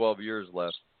 10 to 12 years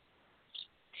left.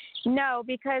 No,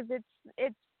 because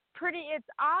it's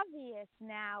obvious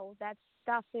now that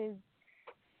stuff is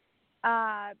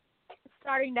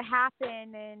starting to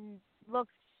happen and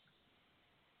looks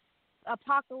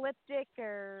apocalyptic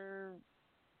or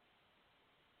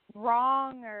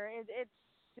wrong, or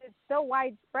it's so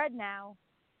widespread now.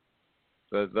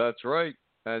 That's right.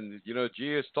 And, you know,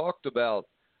 Jesus talked about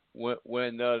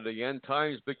when the end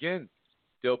times begin.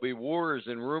 There'll be wars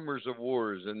and rumors of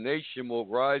wars, and nation will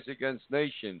rise against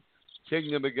nation,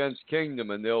 kingdom against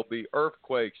kingdom, and there'll be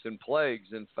earthquakes and plagues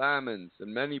and famines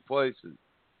in many places.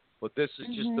 But this is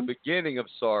just the beginning of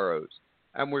sorrows.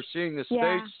 And we're seeing the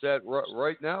stage set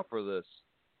right now for this.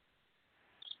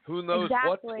 Who knows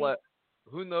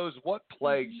who knows what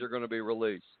plagues are going to be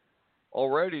released?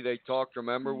 Already they talked,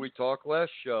 remember we talked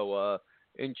last show,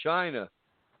 in China.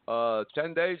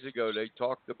 10 days ago they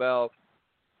talked about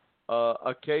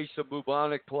a case of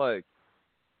bubonic plague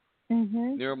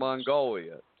near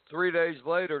Mongolia. 3 days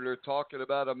later, they're talking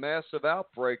about a massive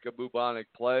outbreak of bubonic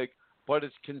plague, but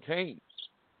it's contained.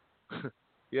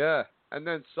 Yeah. And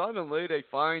then suddenly they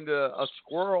find a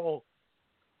squirrel.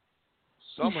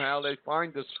 Somehow they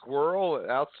find a squirrel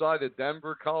outside of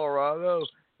Denver, Colorado,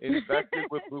 infected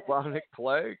with bubonic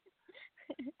plague.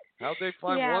 How'd they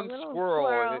find one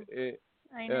squirrel?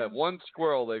 I know. One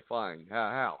squirrel they find.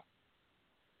 How?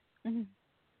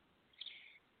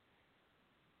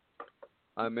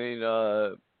 I mean,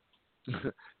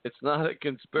 it's not a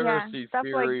conspiracy stuff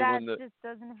theory like when that just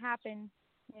doesn't happen.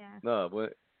 Yeah. No,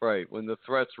 when the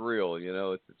threat's real,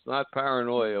 it's not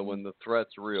paranoia when the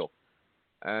threat's real.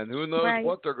 And who knows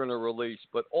what they're going to release,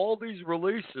 but all these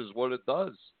releases, what it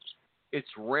does, it's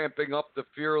ramping up the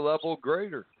fear level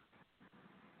greater.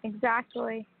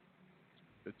 Exactly.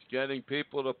 It's getting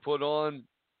people to put on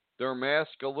their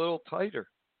mask a little tighter.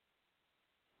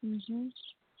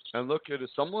 And look at it.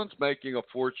 Someone's making a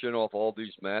fortune off all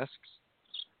these masks.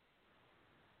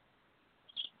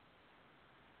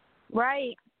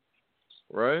 Right.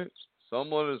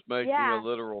 Someone is making a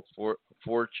literal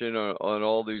fortune on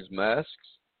all these masks.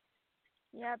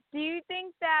 Yep. Do you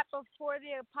think that before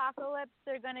the apocalypse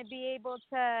they're going to be able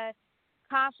to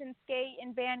confiscate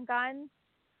and ban guns?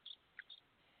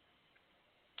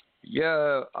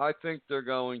 Yeah, I think they're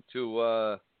going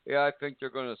to. I think they're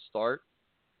going to start.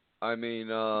 I mean,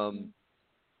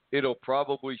 it'll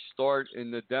probably start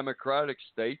in the Democratic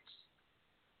states,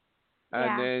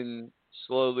 and then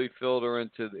slowly filter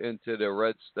into the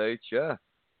red states. Yeah,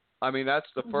 I mean that's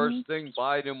the first thing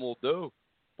Biden will do.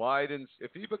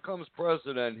 If he becomes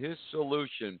president,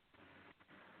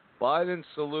 Biden's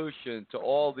solution to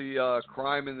all the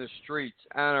crime in the streets,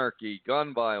 anarchy,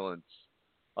 gun violence,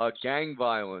 gang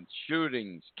violence,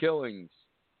 shootings, killings,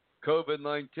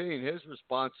 COVID-19, his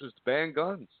response is to ban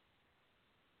guns.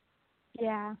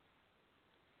 Yeah.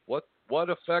 What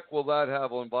effect will that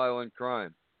have on violent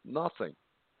crime? Nothing.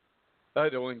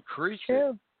 It'll increase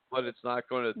it, but it's not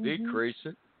going to decrease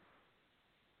it.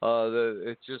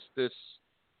 It's just this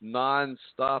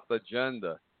non-stop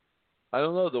agenda. I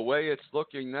don't know. The way it's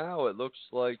looking now, it looks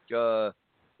like,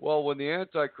 when the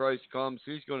Antichrist comes,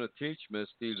 he's going to teach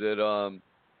Misty that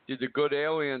the good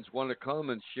aliens want to come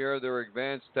and share their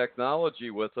advanced technology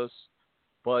with us,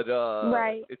 but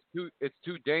it's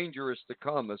too dangerous to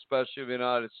come, especially in the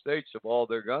United States, of all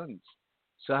their guns.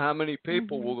 So how many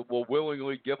people will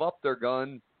willingly give up their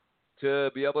gun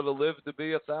to be able to live to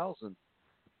be 1,000?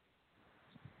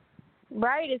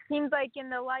 Right. It seems like in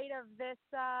the light of this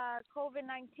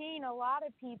COVID-19, a lot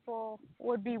of people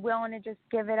would be willing to just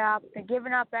give it up. They're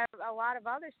giving up a lot of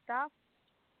other stuff.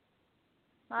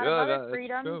 A lot of other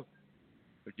freedoms. That's true.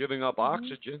 They're giving up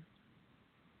oxygen.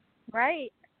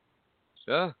 Right.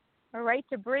 Yeah. A right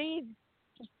to breathe.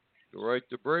 The right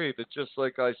to breathe. It's just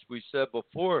like we said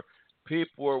before.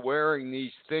 People are wearing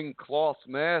these thin cloth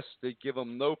masks that give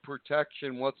them no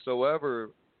protection whatsoever,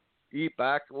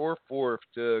 back or forth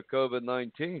to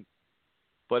COVID-19.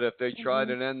 But if they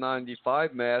tried an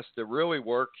N95 mask that really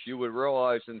works, you would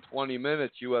realize in 20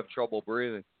 minutes you have trouble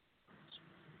breathing.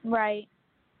 Right.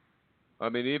 I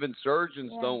mean, even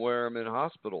surgeons don't wear them in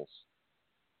hospitals.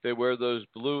 They wear those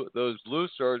blue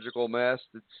surgical masks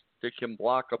that can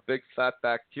block a big fat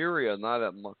bacteria, not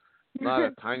a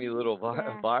tiny little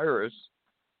virus.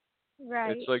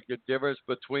 Right. It's like the difference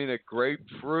between a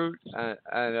grapefruit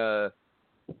and a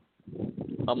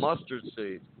mustard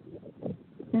seed.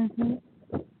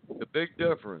 The big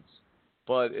difference.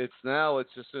 But it's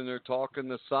just in there talking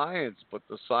the science, but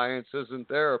the science isn't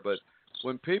there. But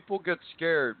when people get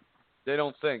scared, they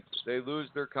don't think. They lose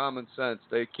their common sense.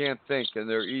 They can't think, and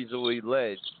they're easily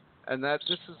led. And this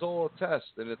is all a test,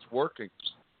 and it's working.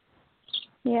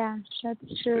 Yeah, that's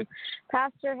true.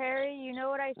 Pastor Harry, you know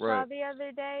what I saw the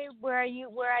other day? Where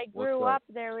I grew up,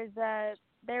 there was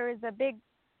a big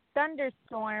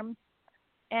thunderstorm,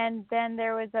 and then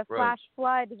there was a flash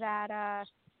flood that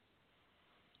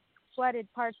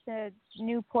flooded parts of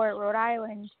Newport, Rhode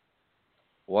Island.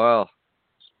 Wow.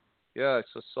 Yeah,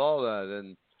 I saw that.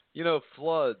 And,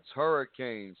 floods,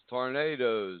 hurricanes,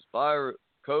 tornadoes,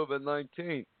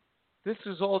 COVID-19. This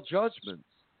is all judgments.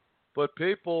 But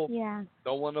people Yeah.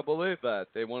 don't want to believe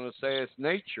that. They want to say it's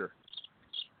nature.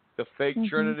 The fake Mhm.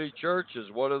 Trinity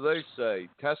churches, what do they say?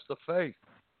 Test the faith.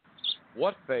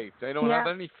 What faith? They don't have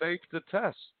Yeah. any faith to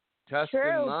test. Testing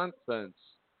True. nonsense.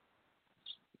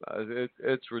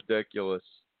 It's ridiculous.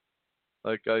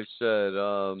 Like I said,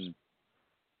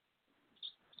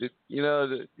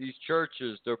 these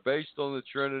churches, they're based on the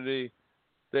Trinity.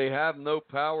 They have no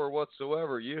power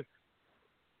whatsoever. You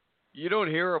don't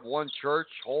hear of one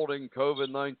church holding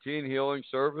COVID-19 healing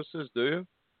services, do you?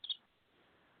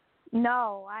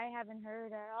 No, I haven't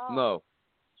heard at all. No.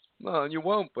 No, and you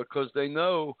won't, because they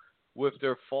know with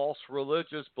their false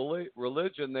religion,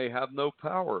 they have no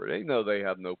power. They know they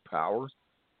have no power.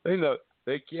 They know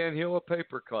they can't heal a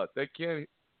paper cut. They can't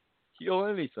heal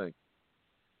anything.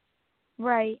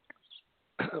 Right.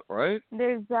 Right?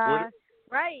 There's What?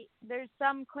 right. There's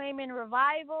some claiming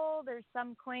revival. There's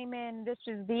some claiming this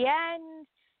is the end.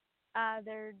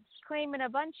 They're claiming a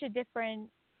bunch of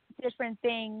different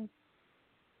things.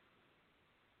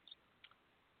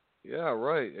 Yeah,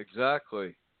 right.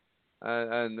 Exactly.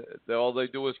 And all they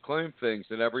do is claim things,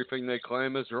 and everything they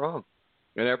claim is wrong,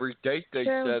 and every date they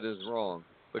True. set is wrong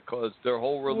because their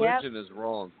whole religion is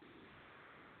wrong.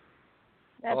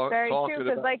 That's very true. Talking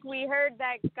Because about, like we heard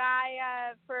that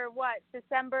guy for what,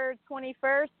 December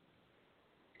 21st,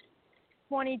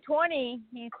 2020.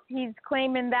 He's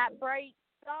claiming that bright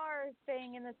star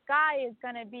thing in the sky is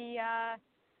going to be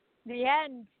the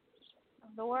end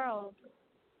of the world.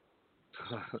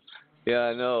 yeah,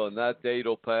 I know, and that date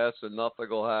will pass and nothing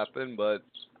will happen, but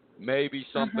maybe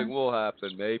something will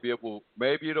happen. Maybe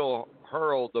it'll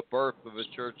herald the birth of the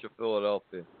Church of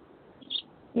Philadelphia.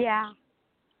 Yeah.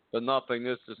 But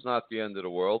this is not the end of the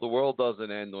world. The world doesn't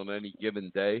end on any given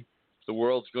day. The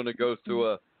world's going to go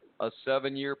through a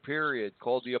 7-year period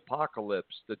called the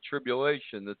apocalypse, the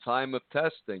tribulation, the time of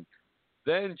testing.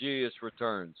 Then Jesus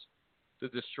returns to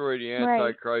destroy the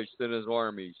Antichrist and his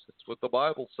armies. That's what the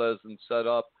Bible says, and set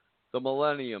up the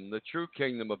millennium, the true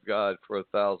kingdom of God for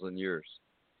 1,000 years.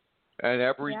 And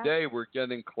every day we're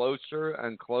getting closer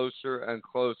and closer and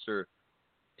closer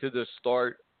to the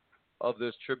start of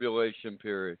this tribulation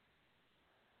period.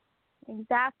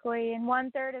 Exactly. And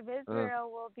 1/3 of Israel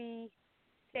will be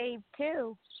saved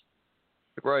too.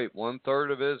 Right. 1/3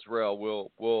 of Israel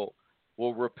will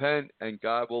repent, and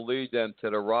God will lead them to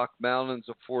the rock mountains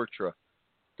of Fortra,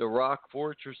 the rock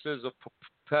fortresses of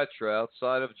Petra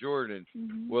outside of Jordan,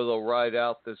 where they'll ride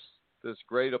out this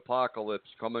great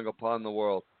apocalypse coming upon the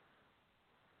world.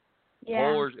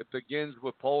 Yeah. It begins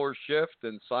with polar shift,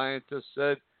 and scientists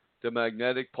said the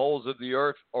magnetic poles of the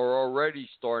Earth are already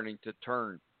starting to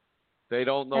turn. They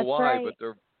don't know why, but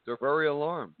they're very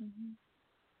alarmed.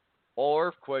 All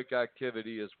earthquake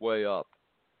activity is way up.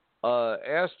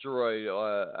 Asteroid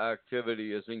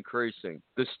activity is increasing.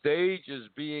 The stage is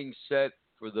being set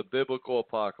for the biblical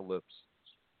apocalypse,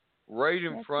 right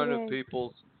in front of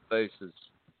people's faces.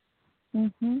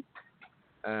 And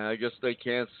I guess they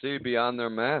can't see beyond their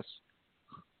masks.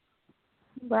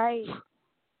 Right.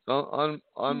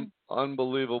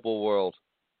 Unbelievable world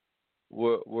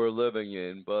we're living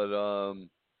in. But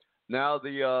now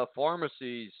the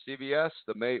pharmacies, CVS,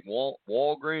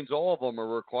 Walgreens, all of them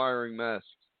are requiring masks.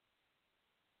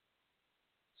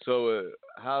 So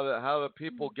how do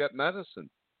people get medicine?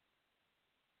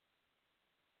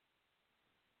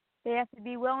 They have to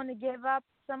be willing to give up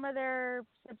some of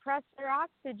suppress their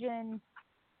oxygen.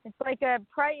 It's like a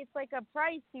price. It's like a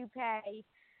price you pay.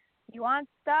 You want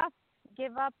stuff?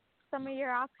 Give up some of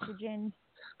your oxygen.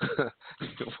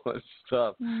 What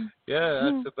stuff?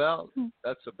 Yeah,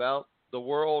 that's about the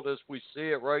world as we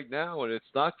see it right now, and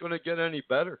it's not going to get any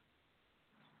better.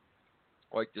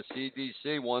 Like the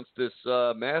CDC wants this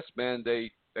mask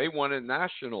mandate. They want it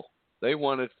national. They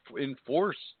want it in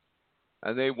force,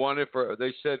 and they want it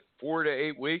they said 4 to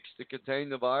 8 weeks to contain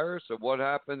the virus. And what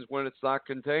happens when it's not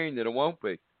contained and it won't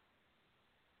be?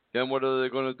 Then what are they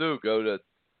going to do? Go to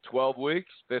 12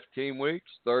 weeks, 15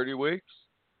 weeks, 30 weeks?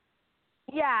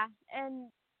 Yeah,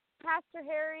 and Pastor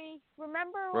Harry,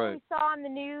 remember when we saw on the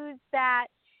news that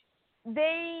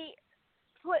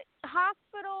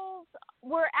hospitals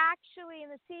were actually,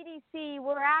 and the CDC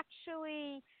were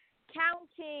actually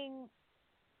counting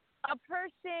a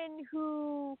person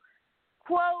who,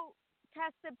 quote,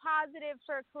 tested positive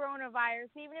for coronavirus,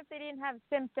 even if they didn't have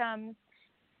symptoms,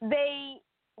 they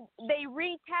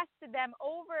retested them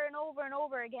over and over and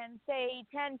over again, say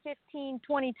 10, 15,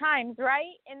 20 times,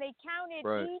 right? And they counted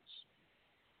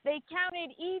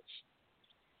each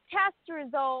test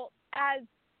result as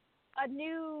a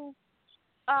new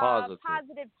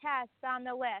positive test on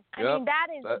the list. I mean, that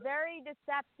is very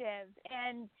deceptive.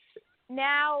 And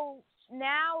now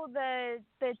now the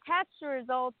test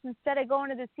results, instead of going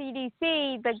to the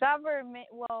CDC, the government,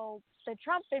 the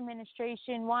Trump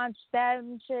administration wants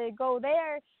them to go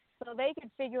there so they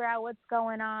could figure out what's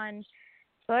going on.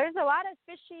 So there's a lot of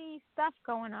fishy stuff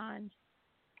going on.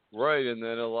 Right, and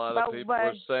then a lot of people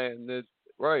are saying that,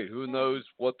 right, who knows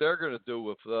what they're going to do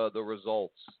with the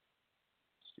results.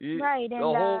 Right,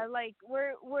 and like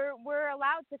we're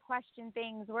allowed to question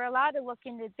things. We're allowed to look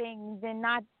into things and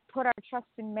not put our trust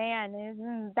in man.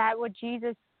 Isn't that what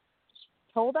Jesus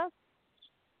told us?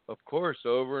 Of course,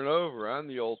 over and over on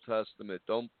the Old Testament.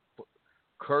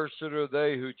 Cursed are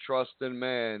they who trust in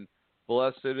man.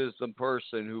 Blessed is the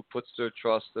person who puts their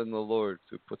trust in the Lord,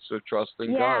 who puts their trust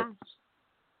in God.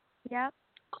 Yeah.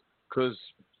 Because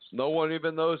no one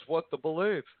even knows what to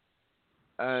believe.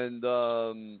 And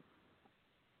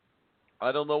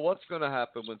I don't know what's going to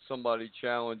happen when somebody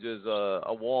challenges a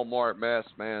Walmart mask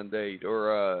mandate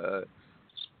or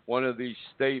one of these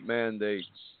state mandates.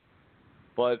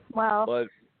 But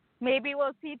maybe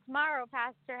we'll see tomorrow,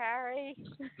 Pastor Harry.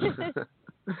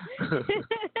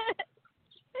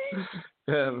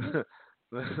 Yeah,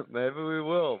 maybe we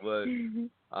will, but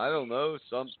I don't know.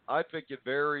 I think it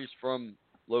varies from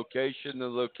location to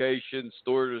location,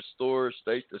 store to store,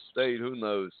 state to state. Who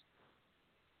knows?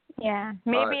 Yeah,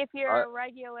 maybe if you're a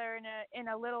regular in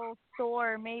a little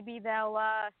store, maybe they'll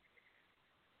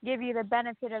give you the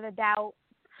benefit of the doubt.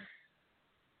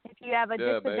 If you have a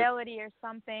disability or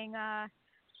something,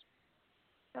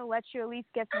 they'll let you at least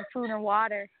get some food and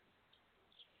water.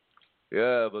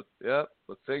 Yeah, but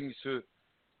things should,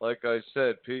 like I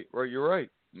said, well, you're right.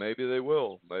 Maybe they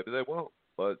will, maybe they won't.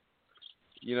 But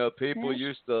people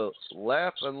used to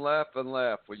laugh and laugh and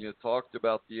laugh when you talked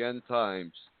about the end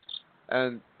times.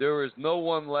 And there is no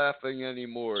one laughing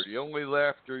anymore. The only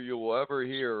laughter you will ever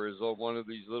hear is on one of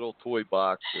these little toy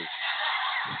boxes.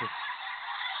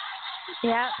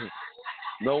 Yeah.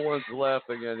 No one's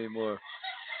laughing anymore.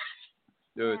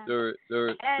 There's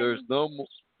no more.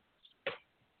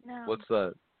 No. What's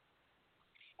that?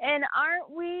 And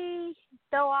aren't we,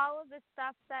 though all of the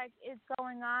stuff that is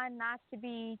going on, not to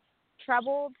be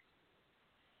troubled?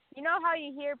 You know how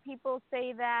you hear people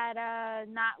say that,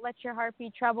 not let your heart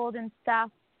be troubled and stuff?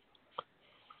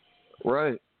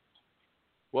 Right.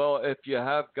 Well, if you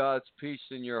have God's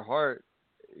peace in your heart,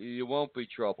 you won't be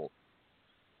troubled.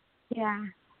 Yeah.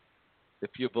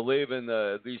 If you believe in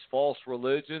these false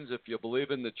religions, if you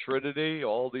believe in the Trinity,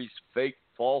 all these fake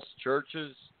false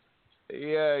churches,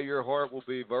 your heart will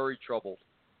be very troubled.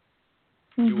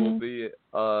 Mm-hmm.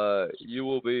 You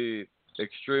will be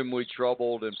extremely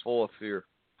troubled and full of fear.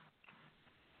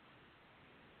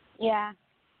 Yeah.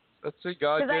 Let's see,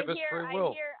 God gave us free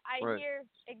will. I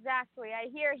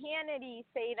hear Hannity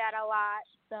say that a lot.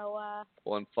 So.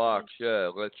 On Fox,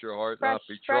 let your heart not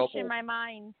be troubled. Fresh in my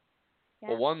mind. Yeah.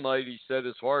 Well, one night he said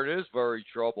his heart is very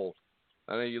troubled.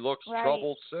 I mean, he looks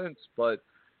troubled since, but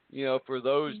for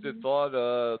those that thought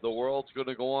the world's going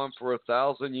to go on for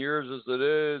 1,000 years as it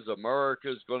is,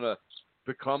 America's going to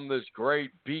become this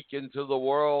great beacon to the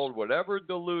world, whatever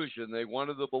delusion they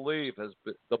wanted to believe,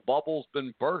 the bubble's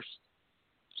been burst.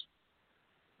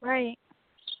 Right.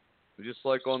 Just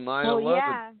like on 9/11. Well,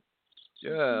 yeah.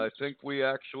 Yeah, I think we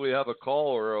actually have a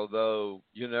caller, although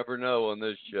you never know on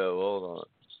this show. Hold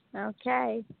on.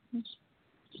 Okay.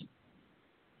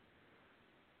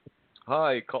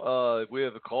 Hi, we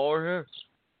have a caller here?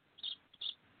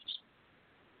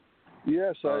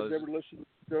 Yes, I've never listened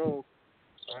to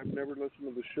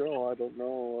the show. I don't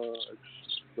know. I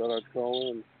just thought I'd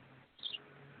call in.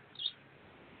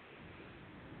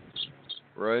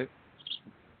 Right.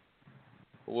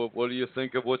 What do you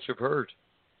think of what you've heard?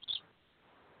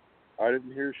 I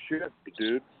didn't hear shit,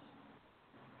 dude.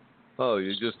 Oh,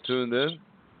 you just tuned in?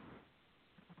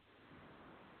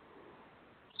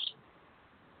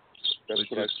 That's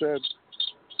what I said.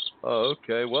 Oh,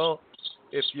 okay. Well,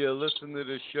 if you listen to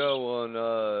the show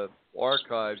on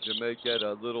archives, you may get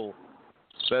a little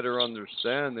better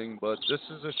understanding, but this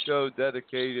is a show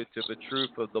dedicated to the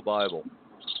truth of the Bible,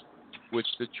 which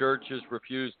the churches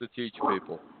refuse to teach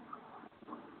people.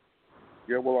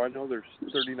 Yeah, well, I know there's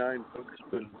 39 books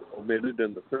been omitted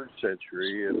in the 3rd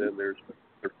century, and then there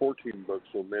are 14 books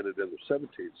omitted in the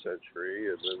 17th century,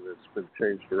 and then it's been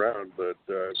changed around, but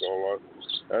all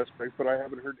aspects. But I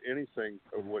haven't heard anything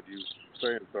of what you're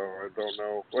saying, so I don't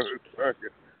know what it's talking.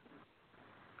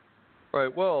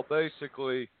 Right. Well,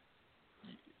 basically,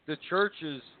 the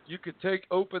churches, you could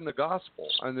open the gospel,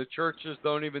 and the churches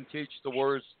don't even teach the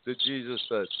words that Jesus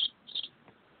said.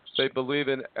 They believe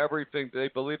in everything. They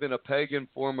believe in a pagan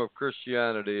form of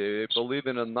Christianity. They believe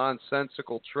in a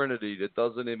nonsensical Trinity that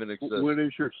doesn't even exist. When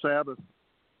is your Sabbath?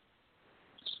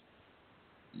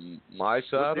 My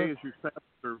Sabbath? What day is your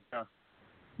Sabbath?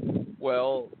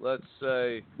 Well, let's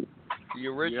say the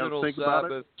original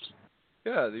Sabbath.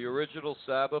 Yeah, the original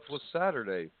Sabbath was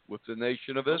Saturday with the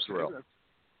nation of Israel.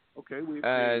 Okay,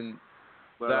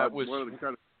 that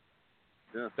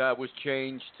was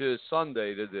changed to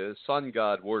Sunday, to the sun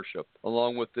god worship,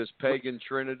 along with this pagan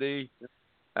trinity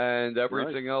and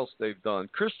everything else they've done.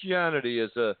 Christianity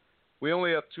we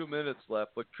only have 2 minutes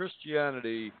left, but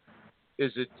Christianity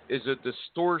is a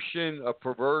distortion, a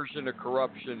perversion, a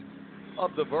corruption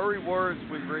of the very words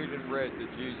we read and read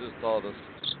that Jesus taught us.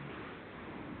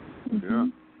 Yeah.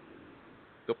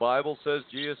 The Bible says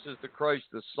Jesus is the Christ,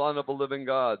 the Son of a living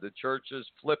God. The church has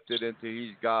flipped it into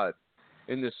he's God.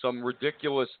 Into some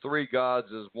ridiculous three gods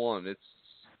as one. It's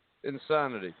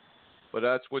insanity. But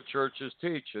that's what churches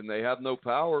teach, and they have no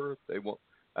power.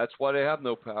 That's why they have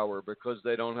no power, because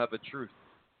they don't have the truth.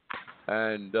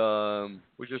 And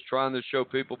we're just trying to show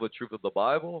people the truth of the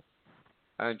Bible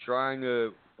and trying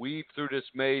to weave through this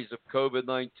maze of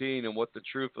COVID-19 and what the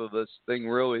truth of this thing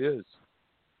really is.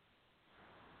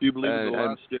 Do you believe in the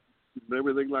last days and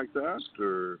everything like that,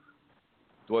 or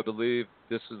do I believe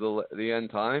this is the end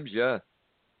times? Yeah,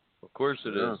 of course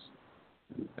it is.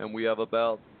 And we have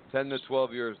about 10 to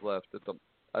 12 years left. That's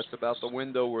about the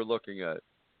window we're looking at.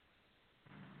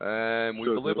 And we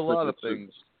believe a lot of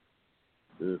things.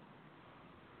 It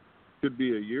could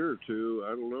be a year or two.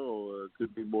 I don't know.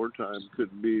 Could be more time.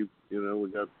 Could be, we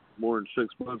got more than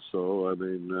 6 months, so I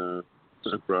mean,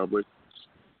 probably.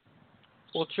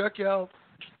 Well, check out,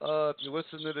 if you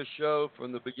listen to the show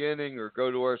from the beginning or go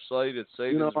to our site at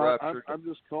Satan's Rapture. I'm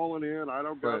just calling in. I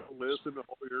don't got to listen to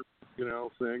all your,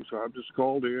 things, so I've just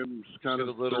called in, just kind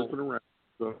of surfing around.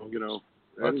 So,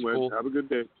 anyway, cool. Have a good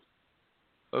day.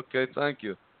 Okay, thank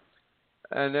you.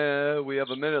 And we have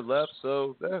a minute left,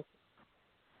 so if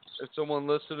someone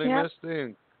listening missed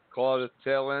and caught the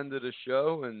tail end of the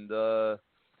show and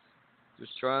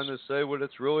just trying to say what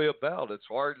it's really about. It's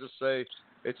hard to say.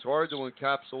 It's hard to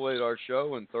encapsulate our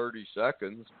show in 30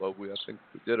 seconds, but I think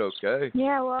we did okay.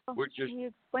 Yeah, well, you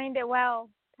explained it well,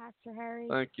 Pastor Harry.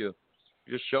 Thank you.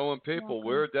 Just showing people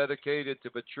we're dedicated to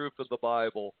the truth of the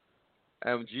Bible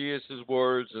and Jesus'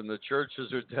 words, and the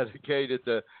churches are dedicated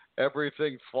to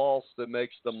everything false that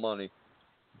makes them money.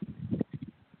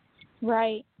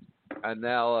 Right. And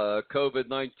now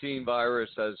COVID-19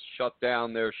 virus has shut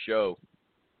down their show.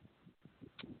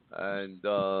 And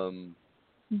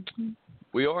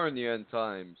we are in the end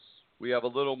times. We have a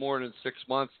little more than 6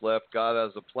 months left. God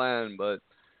has a plan, but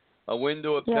a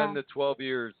window of 10 to 12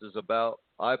 years is about,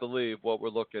 I believe, what we're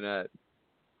looking at.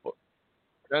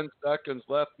 10 seconds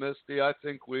left, Misty. I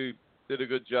think we did a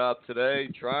good job today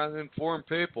trying to inform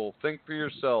people. Think for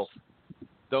yourself.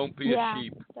 Don't be a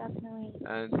sheep. Definitely.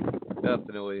 And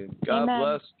definitely. God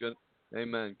bless.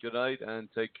 Amen. Good night and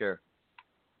take care.